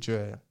best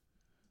BJ.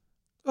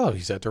 Oh,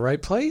 he's at the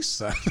right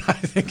place. I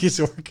think he's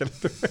working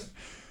at the right.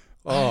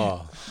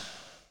 Oh.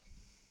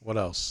 What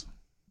else?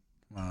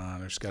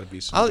 There's got to be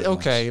some.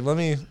 Okay, let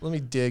me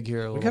dig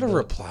here a little. We got to bit.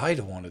 reply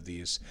to one of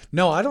these.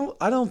 No, I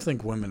don't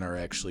think women are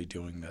actually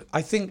doing that.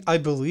 I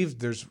believe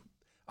there's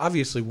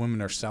obviously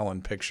women are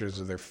selling pictures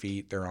of their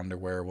feet, their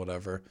underwear,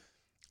 whatever.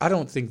 I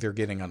don't think they're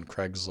getting on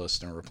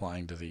Craigslist and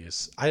replying to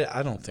these.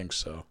 I don't think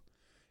so.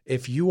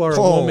 If you are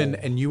a woman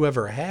and you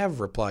ever have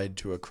replied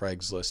to a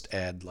Craigslist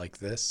ad like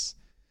this,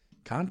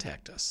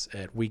 contact us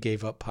at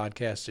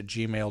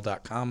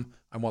wegaveuppodcast@gmail.com.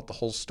 I want the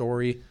whole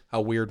story.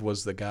 How weird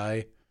was the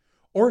guy?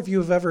 Or if you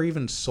have ever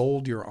even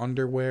sold your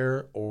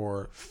underwear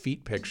or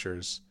feet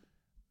pictures,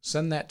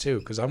 send that too,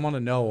 because I want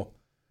to know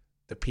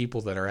the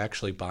people that are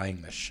actually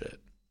buying this shit.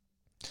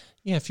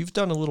 Yeah, if you've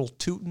done a little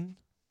tootin',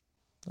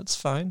 that's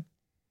fine.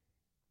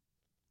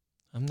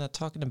 I'm not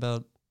talking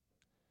about,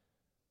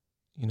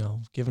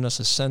 giving us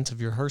a scent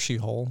of your Hershey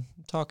hole.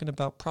 I'm talking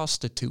about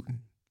prostituting.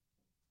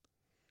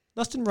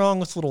 Nothing wrong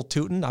with little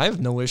tootin'. I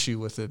have no issue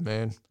with it,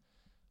 man.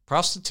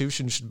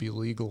 Prostitution should be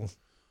legal.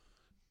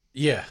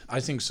 Yeah,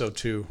 I think so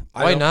too.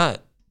 Why not?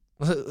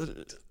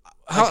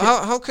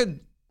 How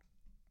could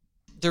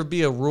there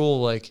be a rule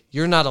like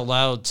you're not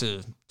allowed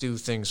to do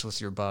things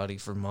with your body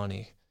for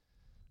money?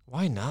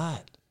 Why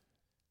not?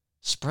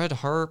 Spread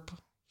herp,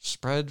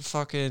 spread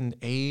fucking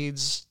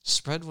AIDS,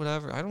 spread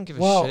whatever. I don't give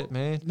a shit,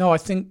 man. No, I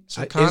think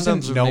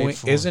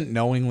condoms isn't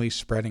knowingly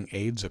spreading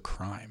AIDS a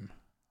crime?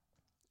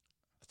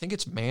 I think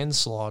it's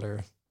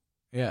manslaughter.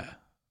 Yeah.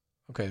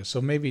 Okay, so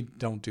maybe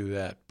don't do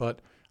that. But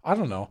I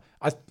don't know.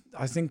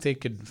 I think they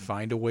could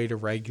find a way to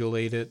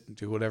regulate it,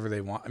 do whatever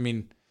they want. I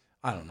mean,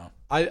 I don't know.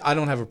 I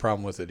don't have a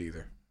problem with it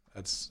either.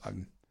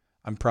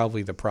 I'm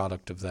probably the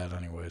product of that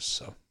anyways,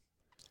 so.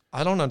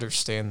 I don't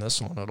understand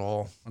this one at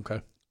all.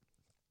 Okay.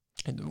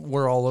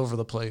 We're all over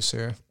the place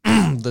here.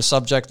 The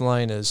subject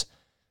line is,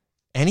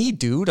 any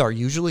dude are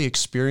usually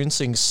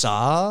experiencing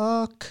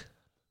suck?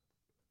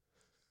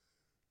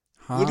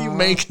 Huh? What do you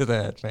make of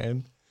that,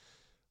 man?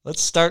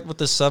 Let's start with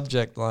the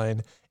subject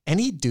line.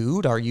 Any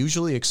dude are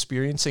usually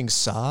experiencing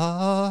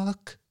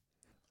suck?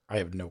 I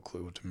have no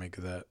clue what to make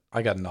of that.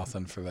 I got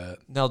nothing for that.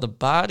 Now, the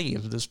body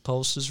of this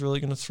post is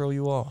really going to throw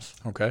you off.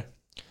 Okay.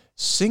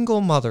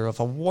 Single mother of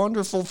a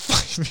wonderful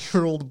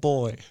 5-year-old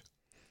boy.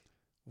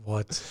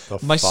 What the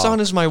My fuck? son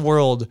is my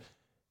world,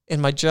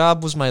 and my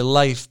job was my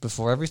life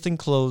before everything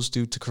closed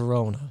due to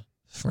Corona.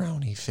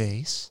 Frowny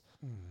face.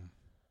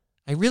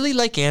 I really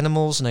like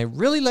animals, and I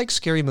really like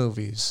scary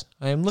movies.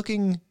 I am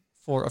looking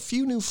for a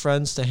few new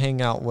friends to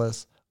hang out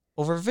with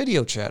over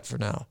video chat for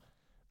now.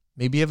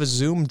 Maybe have a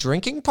Zoom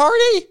drinking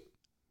party?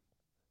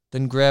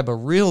 Then grab a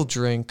real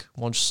drink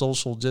once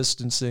social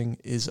distancing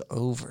is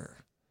over.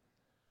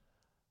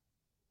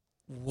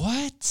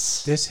 What?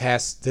 This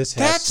has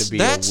to be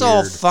That's a weird...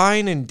 all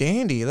fine and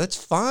dandy. That's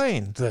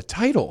fine. The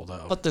title,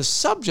 though. But the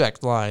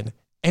subject line,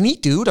 any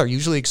dude are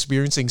usually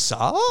experiencing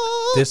suck?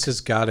 This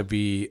has got to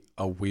be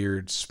a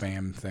weird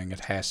spam thing.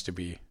 It has to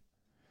be.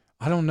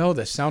 I don't know.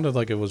 That sounded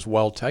like it was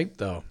well typed,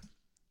 though.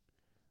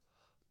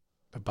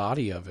 The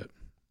body of it.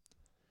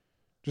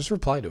 Just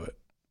reply to it.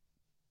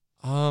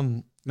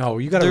 No,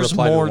 you got to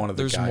reply to one of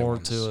the There's guy more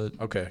ones. to it.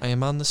 Okay. I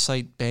am on the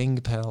site Bang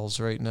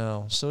Pals right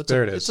now. So it's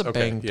There a, it is. it's a Okay.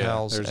 Bang Yeah,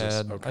 Pals there's this.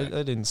 ad. Okay.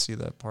 I didn't see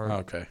that part.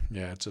 Okay.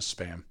 Yeah, it's a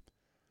spam.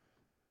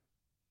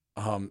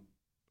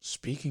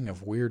 Speaking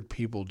of weird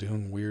people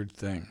doing weird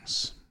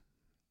things.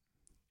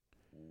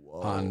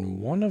 Whoa. On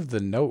one of the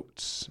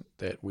notes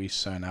that we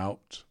sent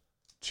out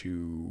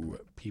to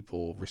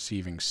people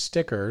receiving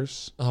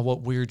stickers,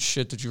 What weird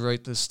shit did you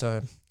write this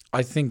time?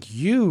 I think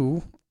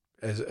you,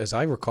 as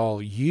I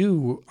recall,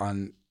 you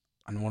on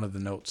one of the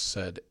notes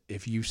said,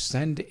 if you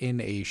send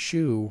in a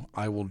shoe,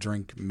 I will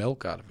drink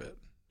milk out of it.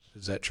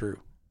 Is that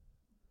true?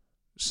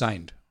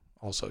 Signed.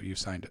 Also, you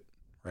signed it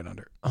right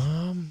under.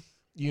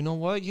 You know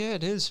what? Yeah,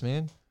 it is,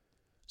 man.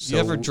 So, You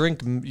ever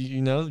drink,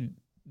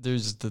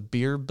 there's the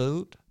beer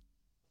boot.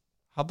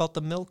 How about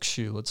the milk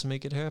shoe? Let's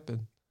make it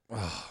happen.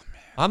 Oh,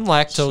 man. I'm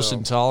lactose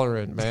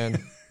intolerant,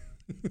 man.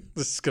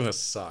 This is going to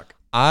suck.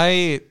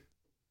 My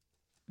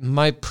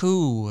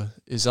poo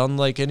is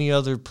unlike any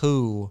other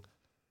poo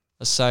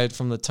aside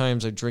from the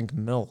times I drink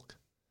milk.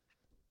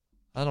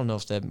 I don't know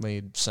if that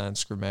made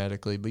sense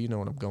grammatically, but you know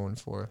what I'm going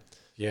for.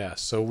 Yeah,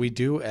 so we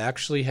do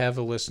actually have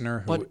a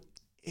listener who... But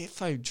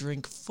if I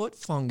drink foot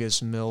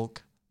fungus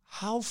milk,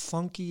 how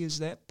funky is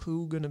that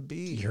poo going to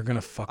be? You're going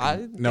to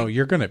fucking... No,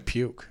 you're going to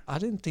puke. I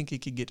didn't think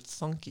it could get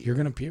funky. You're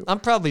going to puke. I'm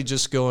probably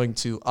just going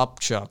to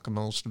upchuck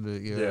most of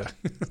it, yeah.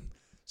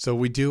 So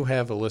we do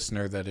have a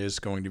listener that is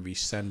going to be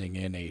sending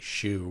in a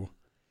shoe.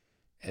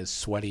 as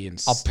sweaty and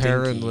stinky.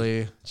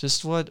 Apparently.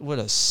 Just what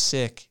a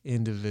sick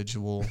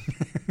individual.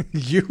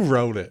 You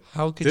wrote it.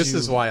 How could this you?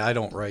 is why I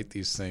don't write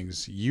these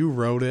things. You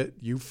wrote it.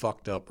 You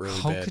fucked up really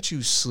bad. How could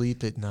you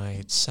sleep at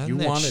night?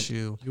 Send that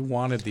shoe. You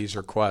wanted these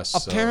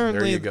requests. Apparently,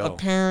 so there you go.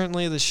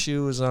 Apparently the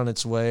shoe is on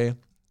its way.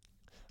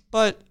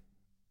 But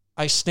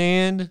I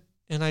stand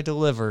and I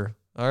deliver.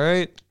 All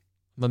right?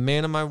 I'm a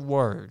man of my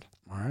word.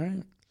 All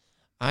right.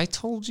 I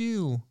told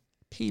you,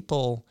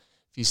 people,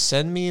 if you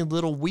send me a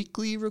little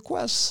weekly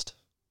request,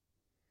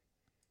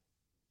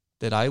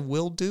 that I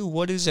will do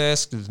what is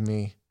asked of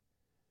me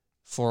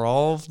for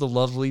all of the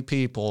lovely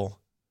people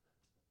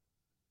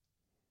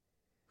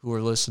who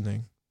are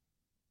listening.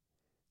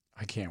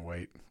 I can't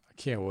wait.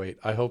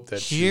 I hope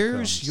that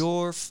Here's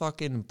your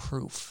fucking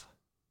proof.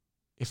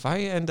 If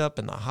I end up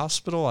in the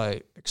hospital,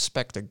 I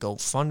expect a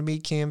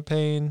GoFundMe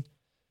campaign.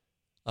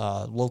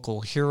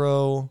 Local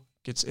hero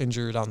gets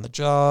injured on the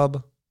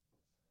job.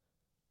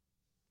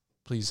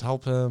 Please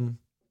help him.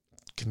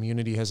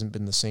 Community hasn't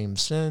been the same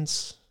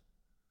since.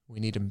 We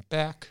need him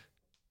back.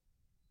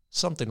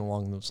 Something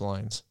along those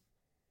lines.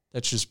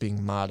 That's just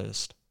being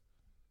modest.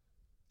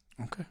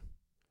 Okay.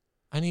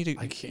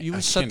 You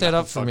would set that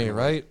up for me,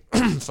 right?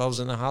 If I was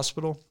in the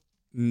hospital?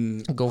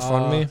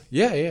 GoFundMe?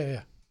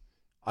 Yeah.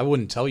 I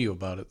wouldn't tell you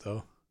about it,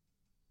 though.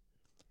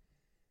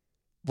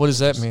 What does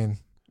that mean?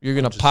 You're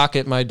going to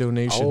pocket my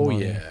donation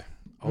money? Yeah.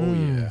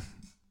 Yeah.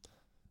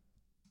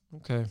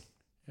 Okay.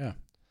 Yeah.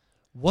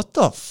 What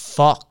the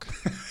fuck?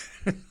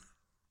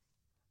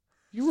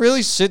 You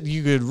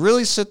could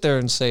really sit there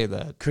and say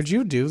that. Could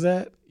you do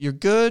that? You're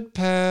good,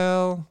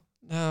 pal.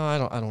 No, I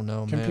don't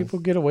know, Can man. people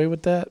get away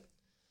with that?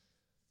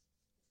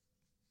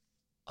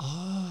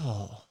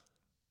 Oh.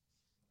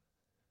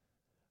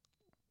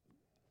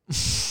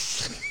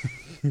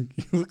 You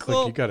look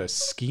like you got a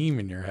scheme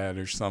in your head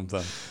or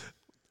something.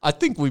 I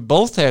think we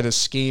both had a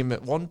scheme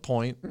at one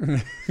point.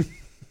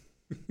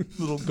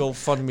 Little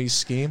GoFundMe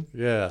scheme.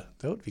 Yeah,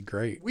 that would be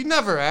great. We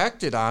never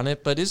acted on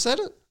it, but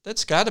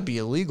that's got to be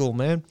illegal,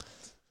 man.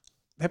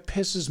 That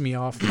pisses me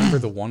off. Remember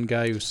the one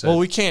guy who said...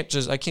 Well, I can't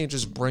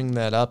just bring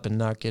that up and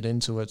not get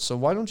into it. So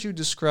why don't you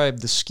describe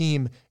the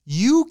scheme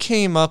you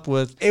came up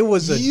with? It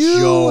was a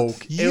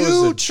joke.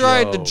 You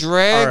tried to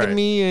drag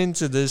me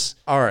into this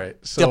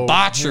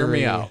debauchery. Hear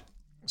me out.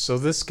 So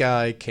this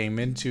guy came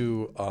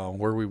into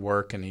where we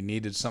work, and he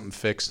needed something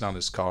fixed on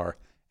his car.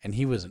 And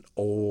he was an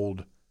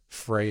old,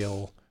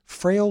 frail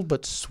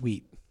but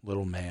sweet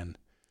little man.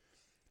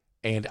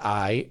 And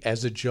I,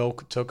 as a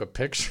joke, took a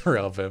picture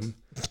of him.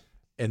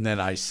 And then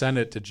I sent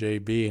it to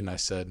JB, and I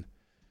said,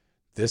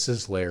 "This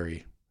is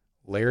Larry.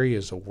 Larry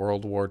is a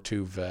World War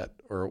II vet."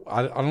 Or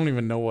I don't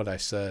even know what I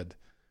said.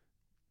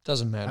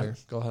 Doesn't matter.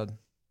 Go ahead.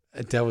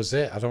 That was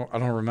it. I don't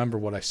remember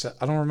what I said.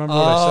 I don't remember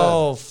what I said.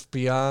 Oh,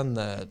 beyond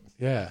that.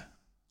 Yeah.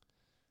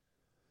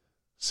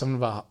 Something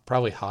about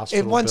probably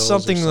hospital It went bills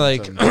something or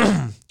like,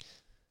 something.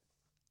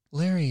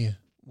 Larry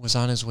was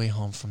on his way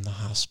home from the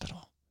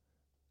hospital,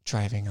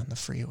 driving on the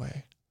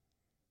freeway.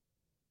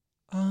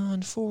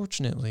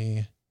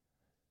 Unfortunately,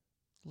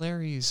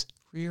 Larry's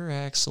rear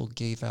axle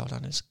gave out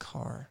on his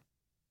car.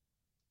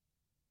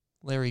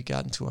 Larry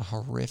got into a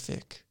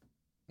horrific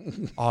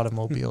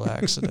automobile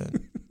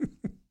accident.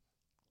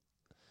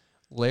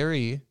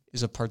 Larry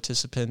is a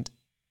participant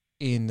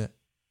in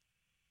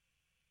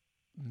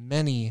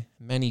many,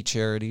 many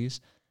charities,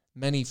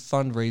 many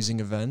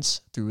fundraising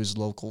events through his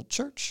local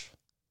church.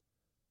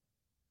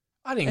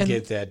 I didn't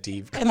get that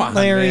deep. Come on,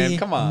 Larry man.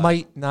 Come on.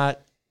 Might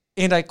not,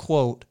 and I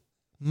quote,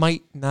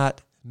 might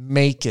not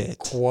make it.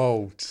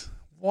 Quote.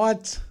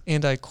 What?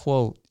 And I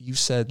quote, you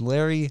said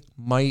Larry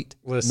might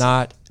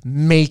not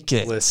make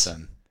it.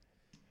 Listen.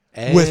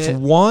 With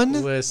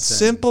one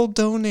simple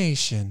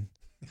donation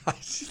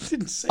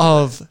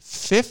of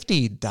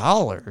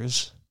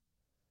 $50,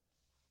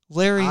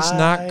 Larry's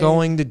not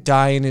going to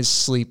die in his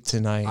sleep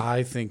tonight.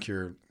 I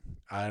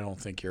don't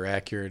think you're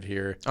accurate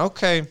here.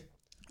 Okay.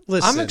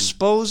 Listen. I'm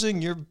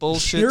exposing your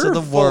bullshit to the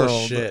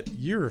world. Shit.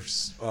 You're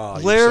so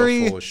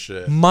Larry full of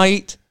shit.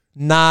 Might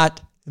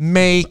not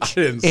make I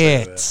didn't say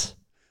it. That.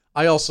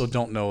 I also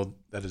don't know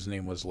that his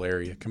name was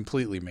Larry. I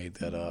completely made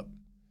that up.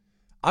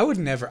 I would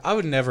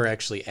never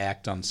actually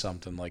act on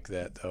something like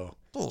that, though.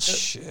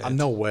 Bullshit.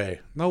 No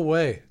way.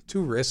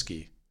 Too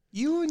risky.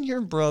 You and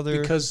your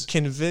brother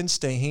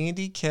convinced a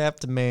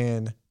handicapped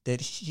man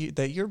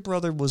that your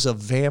brother was a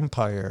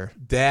vampire.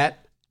 I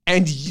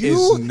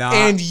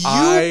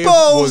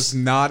was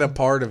not a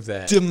part of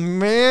that.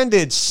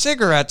 Demanded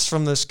cigarettes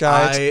from this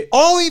guy. It's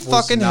all he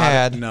fucking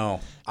had. No.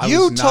 I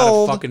was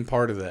not a fucking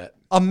part of that.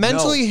 A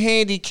mentally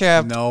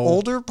handicapped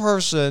older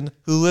person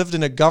who lived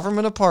in a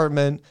government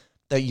apartment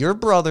that your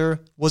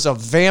brother was a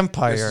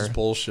vampire. This is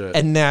bullshit.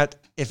 And that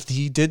if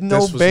he didn't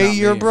obey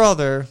your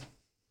brother...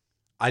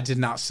 I did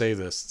not say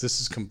this. This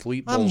is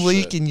complete bullshit. I'm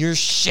leaking your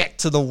shit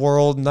to the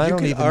world, and I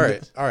don't even...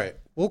 All right.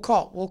 We'll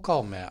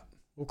call Matt.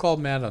 We'll call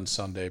Matt on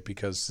Sunday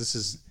because this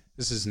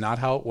is not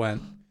how it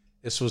went.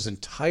 This was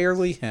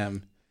entirely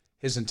him,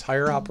 his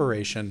entire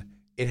operation.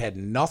 It had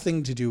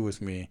nothing to do with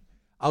me.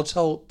 I'll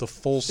tell the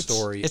full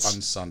story on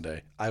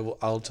Sunday.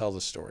 I'll tell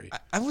the story.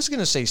 I was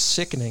going to say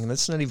sickening.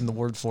 That's not even the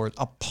word for it.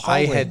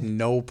 Appalling. I had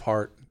no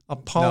part.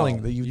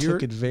 Appalling that you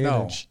took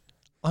advantage.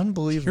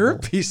 Unbelievable. You're a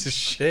piece of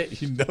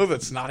shit. You know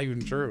that's not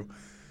even true.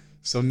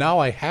 So now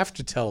I have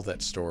to tell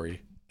that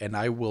story, and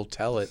I will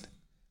tell it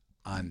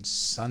on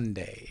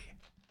Sunday.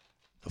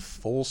 The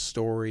full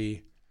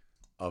story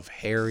of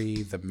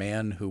Harry, the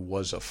man who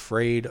was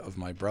afraid of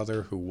my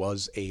brother, who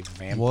was a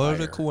vampire.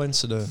 What a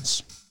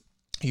coincidence.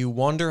 You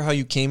wonder how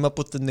you came up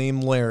with the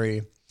name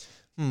Larry.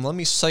 Let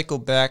me cycle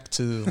back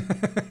to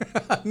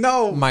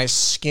my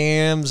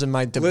scams and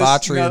my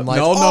debauchery in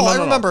life. I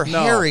remember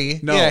Harry.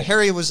 No. Yeah,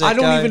 Harry was that guy. I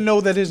don't even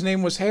know that his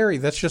name was Harry.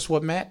 That's just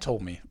what Matt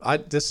told me.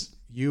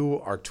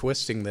 You are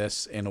twisting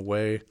this in a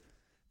way.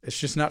 It's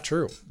just not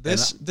true.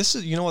 This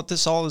is, you know what?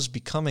 This all is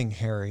becoming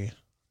Harry.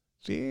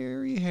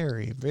 Very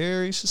hairy,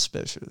 very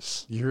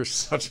suspicious. You're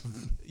such a...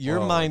 Your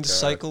mind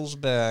cycles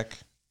back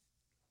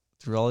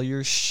through all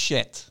your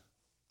shit.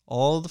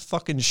 All the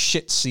fucking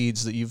shit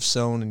seeds that you've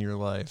sown in your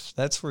life.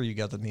 That's where you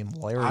got the name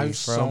Larry from. I've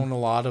sown a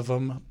lot of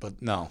them,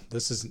 but no.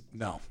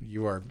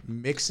 You are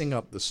mixing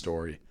up the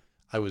story.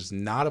 I was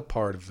not a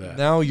part of that.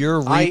 Now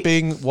you're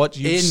reaping what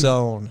you've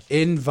sown.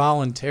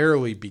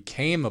 Involuntarily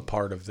became a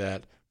part of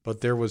that,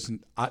 but there was...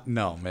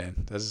 no,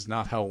 man. This is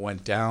not how it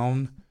went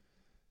down.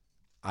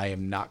 I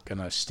am not going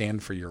to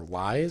stand for your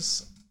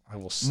lies. I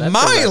will set my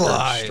the record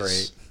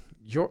lies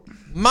straight.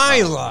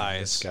 My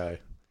lies. This guy.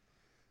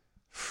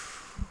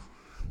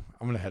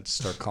 I'm going to have to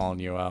start calling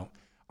you out.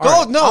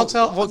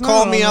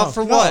 Call me out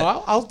for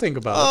what? I'll think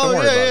about it. Don't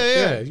worry about it.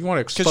 Yeah, you want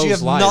to expose lies.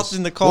 Because you have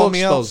nothing to call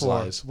me out for.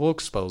 Lies. We'll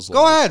expose lies.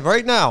 Go ahead,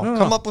 right now.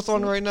 Come up with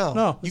one right now.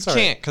 No, you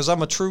can't, because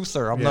I'm a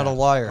truther. I'm not a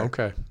liar.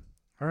 Okay.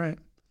 All right.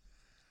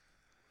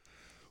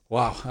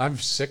 Wow, I'm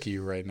sick of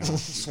you right now. I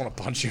just want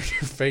to punch you in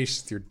your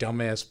face with your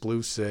dumbass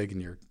blue cig and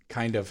your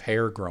kind of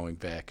hair growing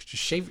back.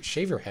 Just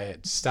shave your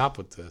head. Stop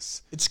with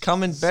this. It's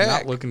coming back. It's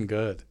not looking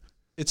good.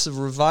 It's a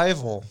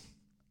revival.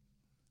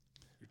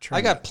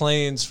 I got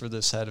plans for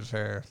this head of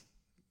hair.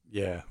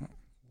 Yeah.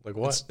 Like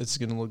what? It's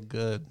going to look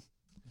good.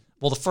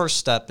 Well, the first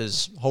step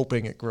is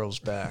hoping it grows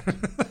back.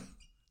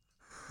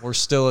 We're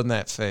still in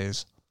that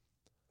phase.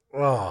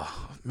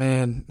 Oh,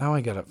 man. Now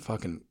I got to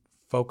fucking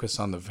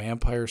focus on the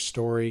vampire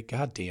story.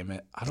 God damn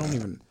it.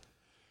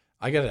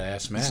 I got to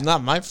ask Matt. It's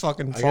not my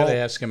fucking fault. I got to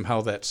ask him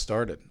how that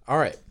started. All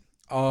right.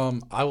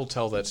 I will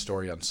tell that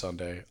story on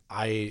Sunday.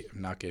 I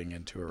am not getting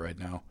into it right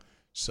now.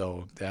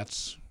 So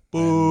that's...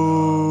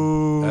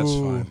 Boo. That's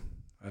fine.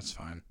 That's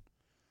fine.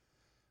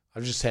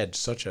 I've just had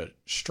such a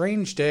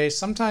strange day.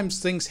 Sometimes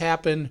things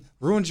happen,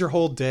 ruins your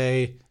whole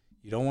day.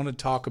 You don't want to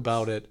talk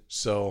about it.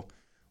 So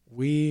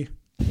hey,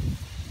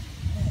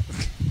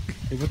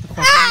 what the fuck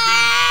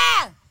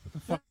are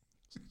you doing?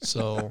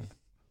 So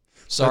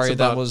sorry,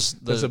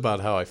 that's about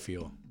how I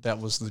feel. That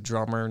was the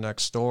drummer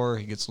next door.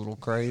 He gets a little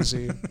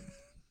crazy.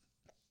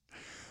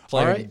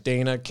 Playing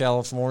Dana,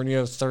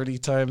 California 30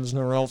 times in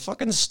a row.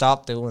 Fucking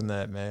stop doing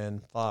that,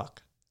 man.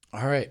 Fuck.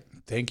 All right.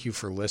 Thank you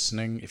for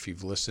listening. If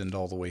you've listened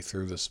all the way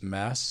through this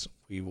mess,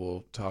 we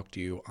will talk to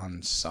you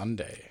on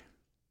Sunday.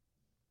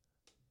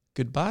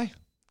 Goodbye.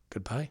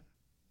 Goodbye.